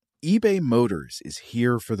 eBay Motors is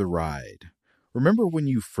here for the ride. Remember when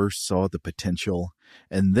you first saw the potential?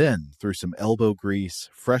 And then, through some elbow grease,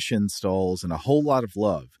 fresh installs, and a whole lot of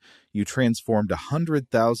love, you transformed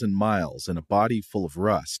 100,000 miles and a body full of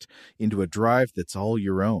rust into a drive that's all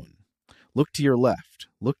your own. Look to your left.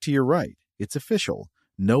 Look to your right. It's official.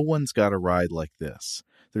 No one's got a ride like this.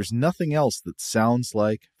 There's nothing else that sounds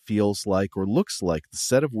like, feels like, or looks like the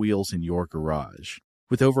set of wheels in your garage.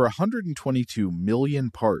 With over 122 million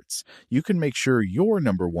parts, you can make sure your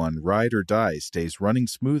number one ride or die stays running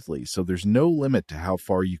smoothly, so there's no limit to how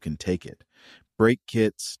far you can take it. Brake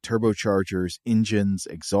kits, turbochargers, engines,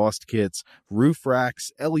 exhaust kits, roof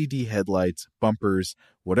racks, LED headlights, bumpers,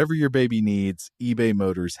 whatever your baby needs, eBay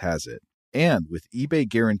Motors has it. And with eBay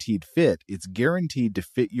Guaranteed Fit, it's guaranteed to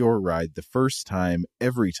fit your ride the first time,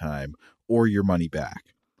 every time, or your money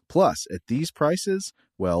back. Plus, at these prices,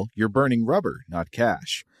 well, you're burning rubber, not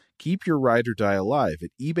cash. Keep your ride or die alive at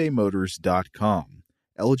ebaymotors.com.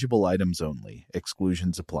 Eligible items only.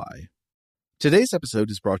 Exclusions apply. Today's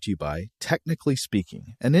episode is brought to you by Technically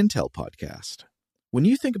Speaking, an Intel podcast. When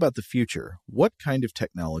you think about the future, what kind of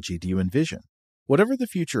technology do you envision? Whatever the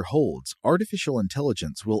future holds, artificial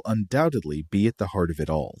intelligence will undoubtedly be at the heart of it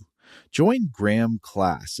all. Join Graham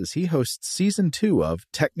Class as he hosts Season 2 of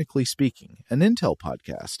Technically Speaking, an Intel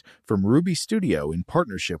podcast from Ruby Studio in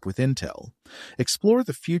partnership with Intel. Explore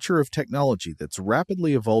the future of technology that's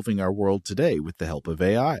rapidly evolving our world today with the help of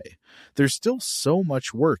AI. There's still so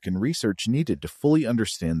much work and research needed to fully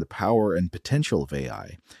understand the power and potential of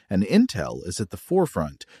AI, and Intel is at the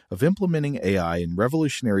forefront of implementing AI in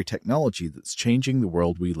revolutionary technology that's changing the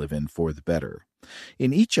world we live in for the better.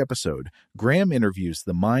 In each episode, Graham interviews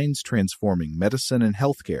the minds transforming medicine and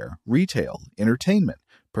healthcare, retail, entertainment,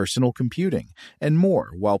 personal computing, and more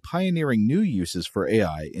while pioneering new uses for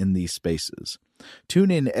AI in these spaces. Tune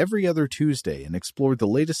in every other Tuesday and explore the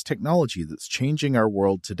latest technology that's changing our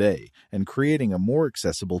world today and creating a more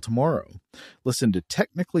accessible tomorrow. Listen to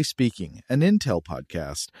Technically Speaking, an Intel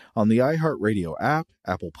podcast on the iHeartRadio app,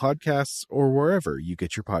 Apple Podcasts, or wherever you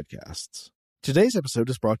get your podcasts. Today's episode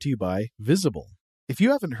is brought to you by Visible. If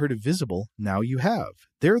you haven't heard of Visible, now you have.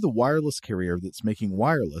 They're the wireless carrier that's making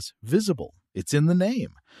wireless visible. It's in the name.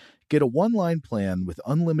 Get a one-line plan with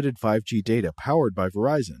unlimited 5G data powered by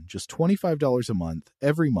Verizon, just $25 a month,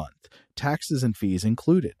 every month, taxes and fees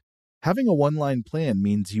included. Having a one-line plan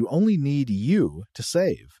means you only need you to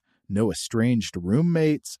save. No estranged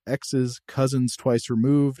roommates, exes, cousins twice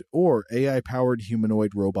removed, or AI-powered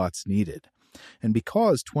humanoid robots needed. And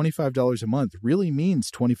because $25 a month really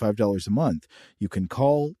means $25 a month, you can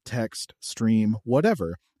call, text, stream,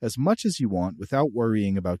 whatever, as much as you want without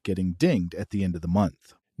worrying about getting dinged at the end of the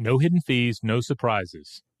month. No hidden fees, no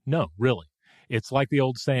surprises. No, really. It's like the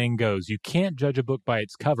old saying goes, you can't judge a book by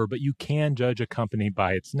its cover, but you can judge a company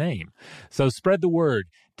by its name. So spread the word.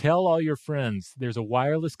 Tell all your friends there's a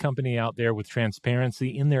wireless company out there with transparency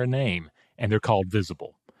in their name, and they're called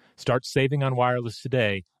Visible. Start saving on wireless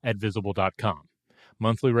today at Visible.com.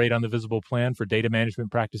 Monthly rate on the Visible plan for data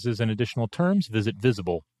management practices and additional terms, visit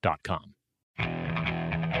Visible.com.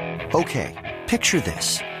 Okay, picture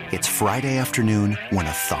this. It's Friday afternoon when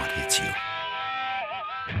a thought hits you.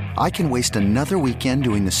 I can waste another weekend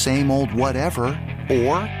doing the same old whatever,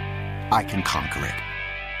 or I can conquer it.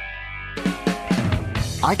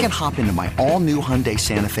 I can hop into my all-new Hyundai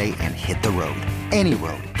Santa Fe and hit the road. Any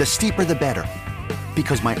road. The steeper, the better.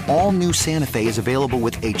 Because my all-new Santa Fe is available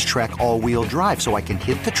with H-Track all-wheel drive, so I can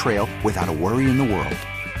hit the trail without a worry in the world.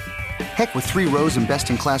 Heck, with 3 rows and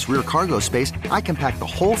best-in-class rear cargo space, I can pack the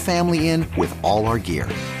whole family in with all our gear.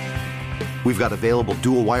 We've got available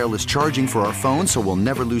dual wireless charging for our phones, so we'll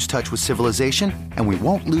never lose touch with civilization, and we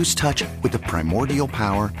won't lose touch with the primordial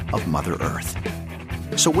power of Mother Earth.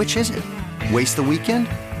 So which is it? Waste the weekend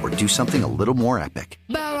or do something a little more epic?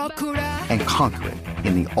 And conquer it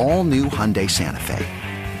in the all-new Hyundai Santa Fe.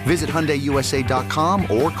 Visit HyundaiUSA.com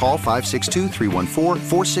or call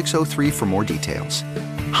 562-314-4603 for more details.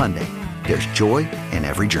 Hyundai, there's joy in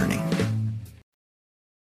every journey.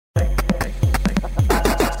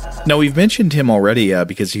 Now, we've mentioned him already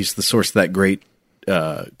because he's the source of that great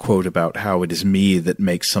quote about how it is me that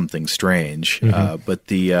makes something strange. But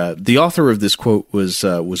the author of this quote was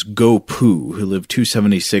Go Pu, who lived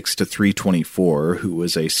 276 to 324, who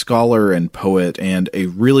was a scholar and poet and a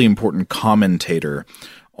really important commentator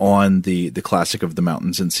on the classic of the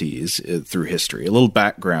mountains and seas through history. A little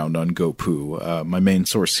background on Go Pu. My main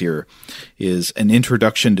source here is An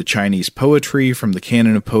Introduction to Chinese Poetry, From the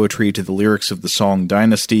Canon of Poetry to the Lyrics of the Song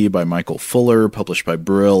Dynasty by Michael Fuller, published by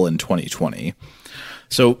Brill in 2020.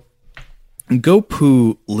 So, Go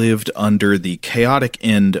Pu lived under the chaotic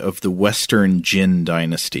end of the Western Jin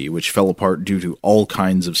dynasty, which fell apart due to all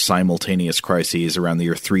kinds of simultaneous crises around the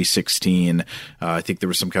year 316. I think there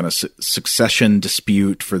was some kind of succession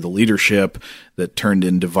dispute for the leadership that turned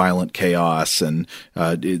into violent chaos, and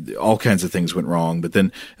all kinds of things went wrong. But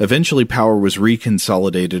then eventually power was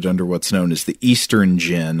reconsolidated under what's known as the Eastern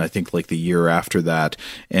Jin, I think like the year after that,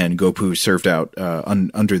 and Go Pu served out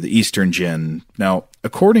under the Eastern Jin. Now,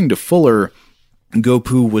 according to Fuller, Go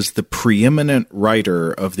Pu was the preeminent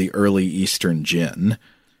writer of the early Eastern Jin,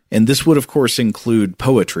 and this would, of course, include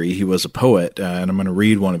poetry. He was a poet, and I'm going to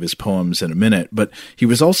read one of his poems in a minute, but he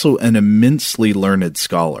was also an immensely learned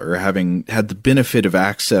scholar, having had the benefit of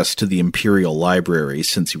access to the imperial library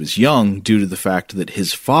since he was young due to the fact that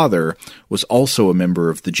his father was also a member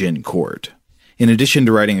of the Jin court. In addition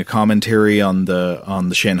to writing a commentary on the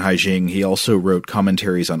Shanhai Jing, he also wrote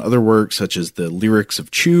commentaries on other works, such as the Lyrics of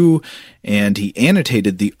Chu, and he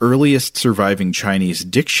annotated the earliest surviving Chinese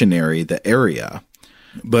dictionary, the Arya.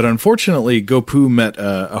 But unfortunately, Go Pu met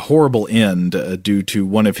a horrible end due to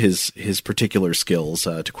one of his particular skills.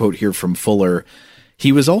 To quote here from Fuller,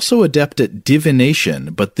 he was also adept at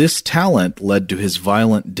divination, but this talent led to his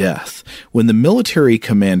violent death. When the military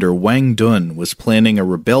commander Wang Dun was planning a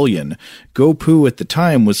rebellion, Go Pu at the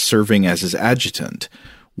time was serving as his adjutant.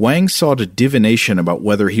 Wang sought a divination about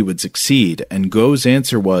whether he would succeed, and Go's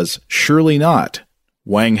answer was, "Surely not."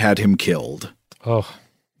 Wang had him killed. Oh,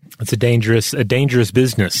 it's a dangerous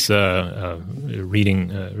business.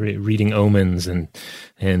 Reading omens and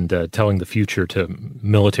telling the future to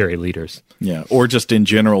military leaders. Yeah, or just in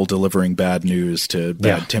general delivering bad news to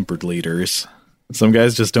bad-tempered leaders. Some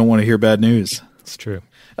guys just don't want to hear bad news. It's true.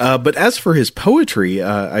 But as for his poetry,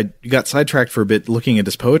 I got sidetracked for a bit looking at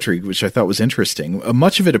his poetry, which I thought was interesting.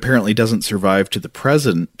 Much of it apparently doesn't survive to the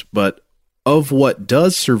present, but of what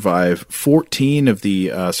does survive, 14 of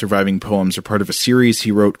the surviving poems are part of a series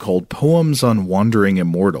he wrote called Poems on Wandering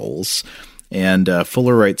Immortals. And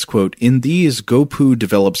Fuller writes, quote, "In these, Go Pu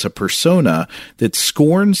develops a persona that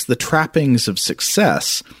scorns the trappings of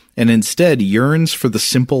success and instead yearns for the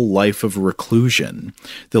simple life of reclusion.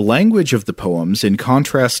 The language of the poems, in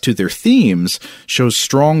contrast to their themes, shows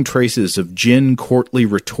strong traces of Jin courtly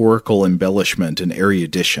rhetorical embellishment and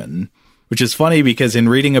erudition." Which is funny because in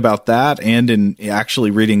reading about that and in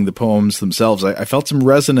actually reading the poems themselves, I felt some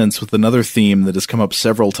resonance with another theme that has come up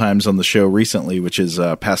several times on the show recently, which is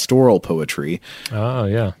pastoral poetry. Oh,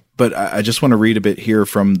 yeah. But I just want to read a bit here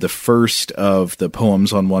from the first of the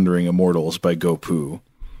Poems on Wandering Immortals by Go Pu.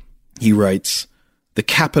 He writes, "The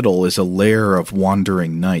capital is a lair of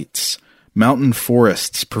wandering knights. Mountain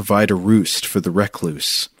forests provide a roost for the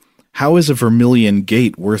recluse. How is a Vermilion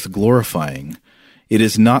Gate worth glorifying? It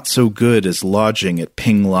is not so good as lodging at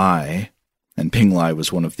Ping Lai." And Ping Lai was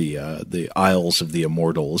one of the Isles of the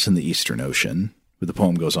Immortals in the Eastern Ocean. But the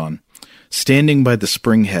poem goes on. "Standing by the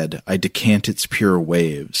springhead, I decant its pure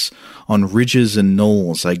waves. On ridges and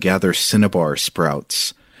knolls I gather cinnabar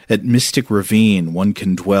sprouts. At mystic ravine one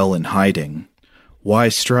can dwell in hiding. Why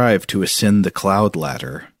strive to ascend the cloud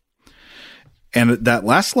ladder? And that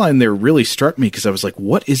last line there really struck me because I was like,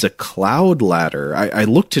 what is a cloud ladder? I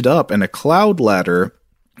looked it up, and a cloud ladder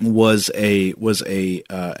was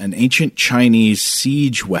an ancient Chinese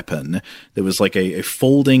siege weapon that was like a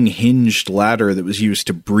folding hinged ladder that was used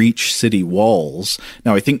to breach city walls.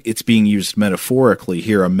 Now, I think it's being used metaphorically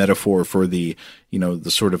here, a metaphor for the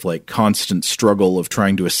sort of like constant struggle of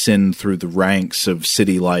trying to ascend through the ranks of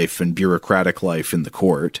city life and bureaucratic life in the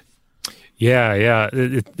court. Yeah.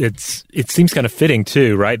 It seems kind of fitting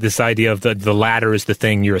too, right? This idea of the ladder is the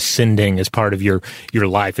thing you're ascending as part of your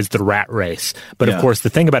life. It's the rat race. But of course, the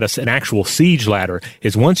thing about an actual siege ladder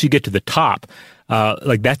is once you get to the top,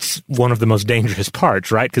 that's one of the most dangerous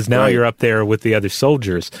parts, right? Because now you're up there with the other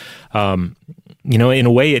soldiers. In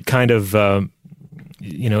a way, it kind of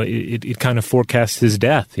it kind of forecasts his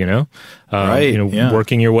death,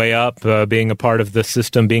 working your way up, being a part of the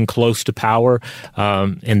system, being close to power,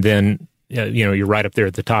 and then you're right up there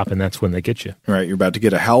at the top, and that's when they get you. Right, you're about to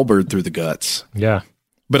get a halberd through the guts. Yeah.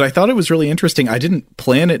 But I thought it was really interesting. I didn't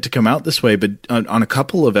plan it to come out this way, but on a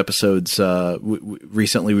couple of episodes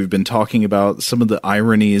recently, we've been talking about some of the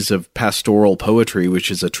ironies of pastoral poetry, which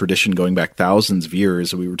is a tradition going back thousands of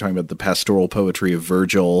years. We were talking about the pastoral poetry of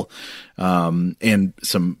Virgil, and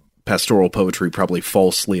some pastoral poetry probably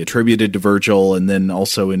falsely attributed to Virgil, and then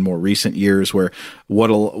also in more recent years where what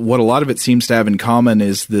a lot of it seems to have in common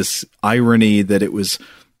is this irony that it was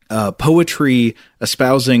poetry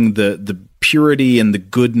espousing the purity and the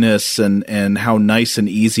goodness and how nice and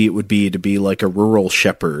easy it would be to be like a rural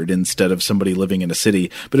shepherd instead of somebody living in a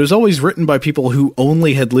city. But it was always written by people who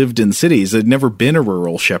only had lived in cities. They'd never been a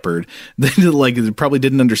rural shepherd. They probably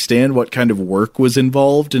didn't understand what kind of work was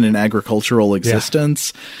involved in an agricultural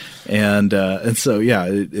existence. Yeah. And so,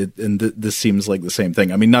 this seems like the same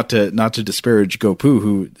thing. I mean, not to disparage Gopu,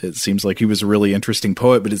 who it seems like he was a really interesting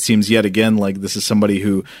poet, but it seems yet again like this is somebody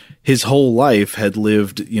who his whole life had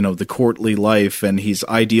lived, the courtly life, and he's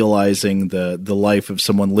idealizing the life of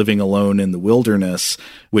someone living alone in the wilderness,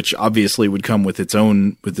 which obviously would come with its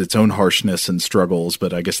own harshness and struggles.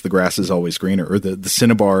 But I guess the grass is always greener, or the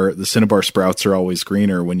cinnabar sprouts are always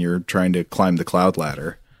greener when you're trying to climb the cloud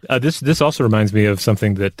ladder. This also reminds me of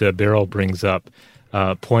something that Beryl brings up,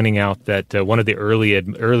 pointing out that one of the early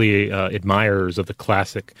admirers of the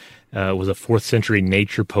classic was a 4th century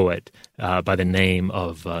nature poet by the name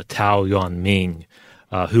of Tao Yuanming,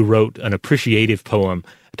 who wrote an appreciative poem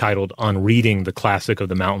titled On Reading the Classic of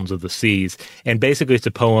the Mountains of the Seas. And basically it's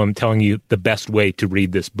a poem telling you the best way to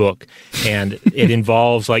read this book. And it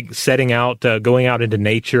involves like setting out, going out into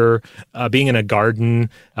nature, being in a garden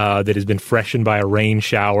that has been freshened by a rain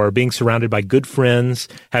shower, being surrounded by good friends,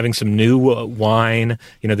 having some new wine,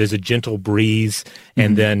 there's a gentle breeze.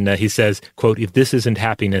 And then he says, quote, "If this isn't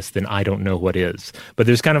happiness, then I don't know what is." But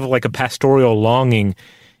there's kind of like a pastoral longing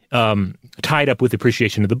tied up with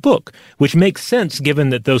appreciation of the book, which makes sense given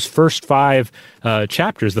that those first 5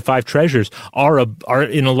 chapters, the 5 treasures, are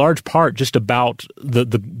in a large part just about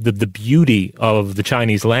the beauty of the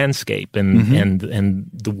Chinese landscape and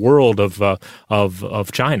the world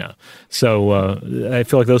of China. So I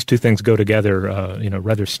feel like those two things go together,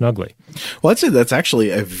 rather snugly. Well, I'd say that's actually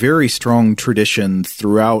a very strong tradition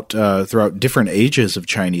throughout different ages of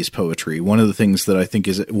Chinese poetry. One of the things that I think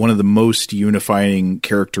is one of the most unifying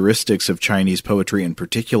characteristics of Chinese poetry in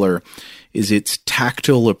particular is its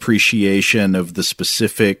tactile appreciation of the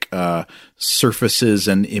specific surfaces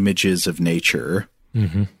and images of nature.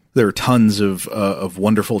 Mm-hmm. There are tons of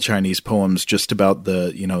wonderful Chinese poems just about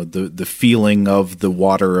the feeling of the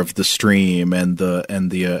water of the stream and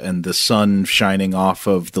the sun shining off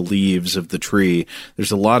of the leaves of the tree.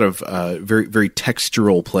 There's a lot of very, very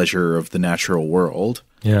textural pleasure of the natural world.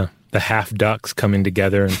 Yeah, the half ducks coming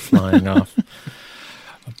together and flying off.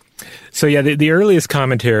 So yeah, the earliest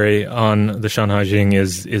commentary on the Shanhaijing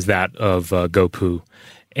is that of Gopu.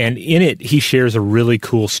 And in it, he shares a really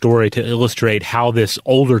cool story to illustrate how this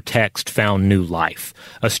older text found new life.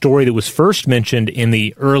 A story that was first mentioned in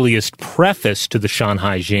the earliest preface to the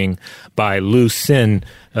Shanhaijing by Lu Xun,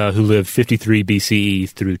 who lived 53 BCE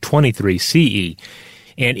through 23 CE.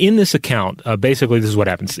 And in this account, basically this is what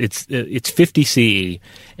happens. It's 50 CE,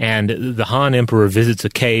 and the Han Emperor visits a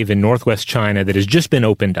cave in northwest China that has just been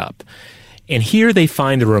opened up. And here they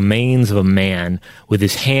find the remains of a man with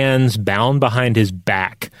his hands bound behind his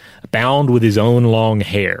back, bound with his own long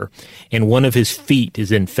hair, and one of his feet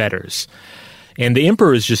is in fetters. And the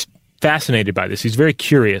emperor is just fascinated by this. He's very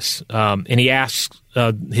curious, and he asks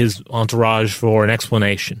his entourage for an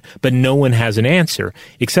explanation. But no one has an answer,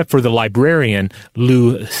 except for the librarian,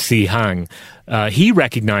 Lu Xihang. He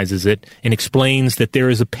recognizes it and explains that there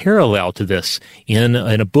is a parallel to this in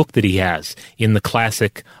a book that he has, in the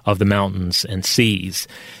classic of the mountains and seas.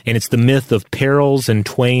 And it's the myth of Perils and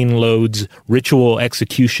Twain Lode's ritual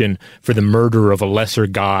execution for the murder of a lesser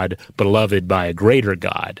god beloved by a greater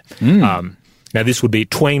god. Now, this would be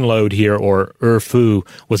Twain Lode here, or Fu,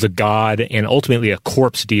 was a god and ultimately a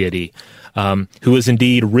corpse deity who was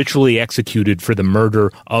indeed ritually executed for the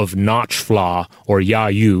murder of Notchflaw, or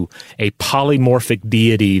Yayu, a polymorphic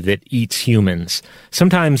deity that eats humans,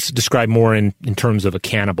 sometimes described more in terms of a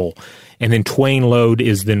cannibal. And then Twain Lode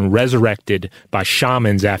is then resurrected by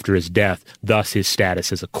shamans after his death, thus his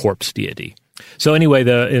status as a corpse deity. So anyway,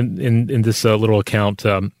 in this little account,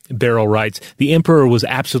 Beryl writes, the emperor was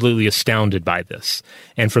absolutely astounded by this.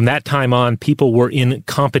 And from that time on, people were in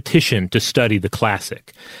competition to study the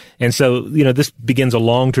classic. And so, this begins a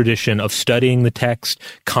long tradition of studying the text,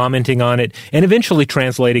 commenting on it, and eventually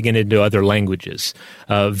translating it into other languages.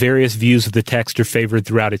 Various views of the text are favored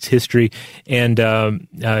throughout its history. And,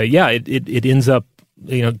 it ends up,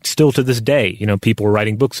 still to this day, people are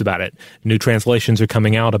writing books about it. New translations are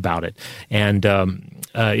coming out about it. And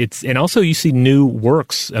and also you see new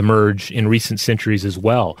works emerge in recent centuries as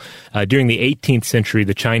well. During the 18th century,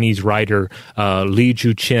 the Chinese writer Li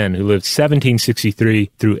Juqian, who lived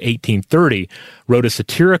 1763 through 1830, wrote a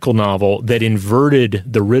satirical novel that inverted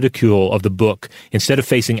the ridicule of the book. Instead of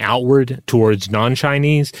facing outward towards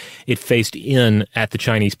non-Chinese, it faced in at the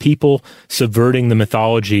Chinese people, subverting the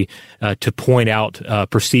mythology to point out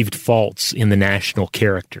perceived faults in the national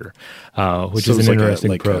character, which is an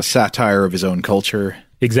interesting approach. A satire of his own culture.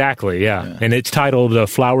 Exactly, yeah. And it's titled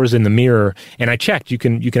 "Flowers in the Mirror." And I checked; you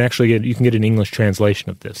can actually get an English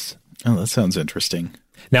translation of this. Oh, that sounds interesting.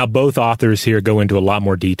 Now, both authors here go into a lot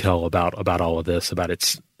more detail about all of this, about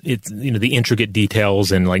its the intricate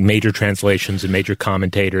details and like major translations and major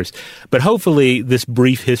commentators. But hopefully, this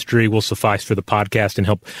brief history will suffice for the podcast and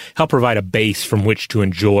help provide a base from which to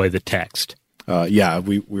enjoy the text.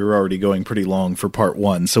 We were already going pretty long for part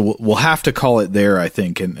one, so we'll have to call it there, I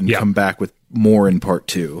think, and come back with more in part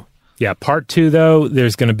two. Yeah, part two, though,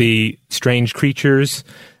 there's going to be strange creatures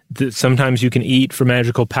that sometimes you can eat for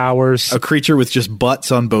magical powers. A creature with just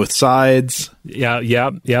butts on both sides.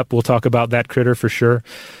 Yep. We'll talk about that critter for sure.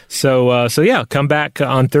 So come back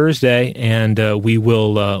on Thursday, and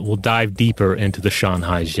we'll dive deeper into the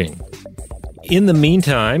Shanhai Jing. In the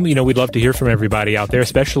meantime, we'd love to hear from everybody out there,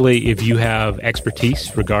 especially if you have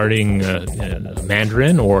expertise regarding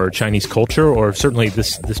Mandarin or Chinese culture, or certainly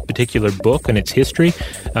this particular book and its history.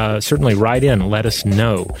 Certainly write in and let us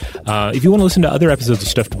know. If you want to listen to other episodes of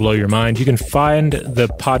Stuff to Blow Your Mind, you can find the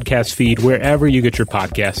podcast feed wherever you get your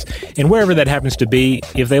podcasts. And wherever that happens to be,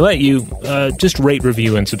 if they let you, just rate,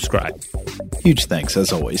 review, and subscribe. Huge thanks,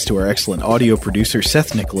 as always, to our excellent audio producer,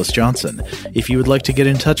 Seth Nicholas Johnson. If you would like to get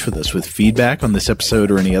in touch with us with feedback on this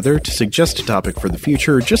episode or any other, to suggest a topic for the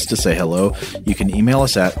future, or just to say hello, you can email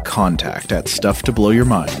us at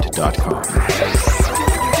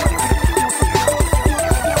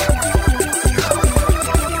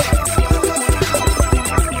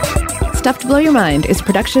Stuff to Blow Your Mind is a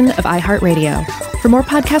production of iHeartRadio. For more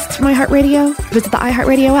podcasts from iHeartRadio, visit the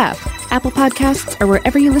iHeartRadio app, Apple Podcasts, or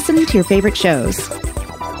wherever you listen to your favorite shows.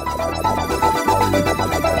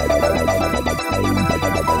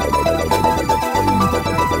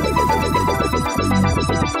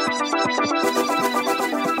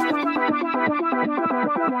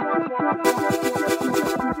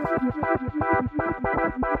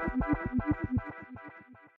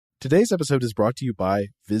 Today's episode is brought to you by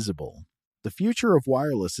Visible. The future of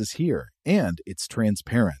wireless is here, and it's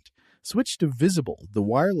transparent. Switch to Visible, the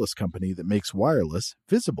wireless company that makes wireless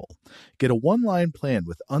visible. Get a one-line plan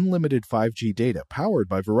with unlimited 5G data powered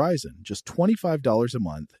by Verizon, just $25 a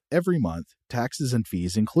month, every month, taxes and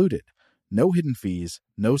fees included. No hidden fees,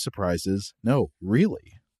 no surprises, no,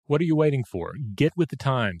 really. What are you waiting for? Get with the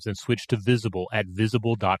times and switch to Visible at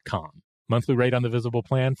Visible.com. Monthly rate on the Visible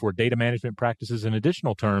plan. For data management practices and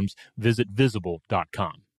additional terms, visit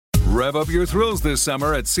Visible.com. Rev up your thrills this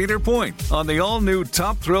summer at Cedar Point on the all-new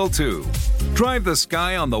Top Thrill 2. Drive the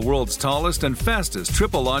sky on the world's tallest and fastest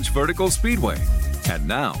triple-launch vertical speedway. And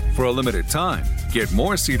now, for a limited time, get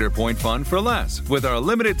more Cedar Point fun for less with our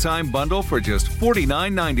limited-time bundle for just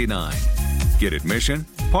 $49.99. Get admission,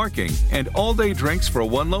 parking, and all-day drinks for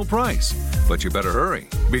one low price. But you better hurry,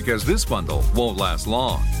 because this bundle won't last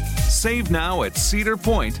long. Save now at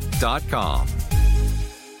cedarpoint.com.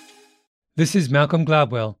 This is Malcolm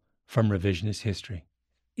Gladwell from Revisionist History.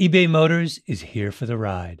 eBay Motors is here for the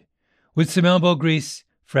ride. With some elbow grease,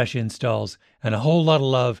 fresh installs, and a whole lot of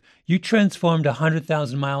love, you transformed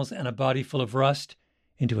 100,000 miles and a body full of rust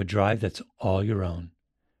into a drive that's all your own.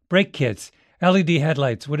 Brake kits, LED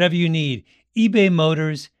headlights, whatever you need, eBay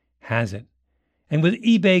Motors has it. And with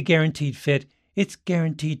eBay Guaranteed Fit, it's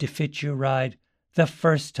guaranteed to fit your ride the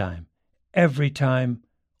first time, every time,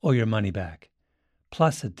 or your money back.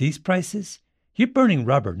 Plus, at these prices, you're burning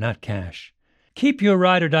rubber, not cash. Keep your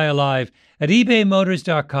ride or die alive at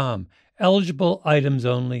ebaymotors.com. Eligible items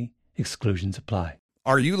only. Exclusions apply.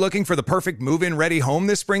 Are you looking for the perfect move-in ready home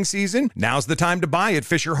this spring season? Now's the time to buy at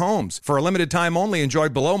Fisher Homes. For a limited time only, enjoy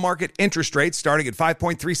below-market interest rates starting at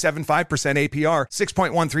 5.375% APR,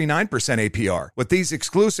 6.139% APR. With these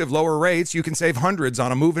exclusive lower rates, you can save hundreds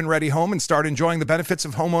on a move-in ready home and start enjoying the benefits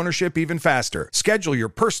of home ownership even faster. Schedule your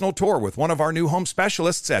personal tour with one of our new home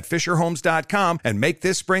specialists at FisherHomes.com and make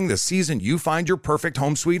this spring the season you find your perfect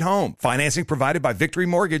home sweet home. Financing provided by Victory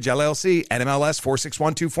Mortgage, LLC, NMLS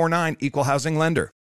 461249, Equal Housing Lender.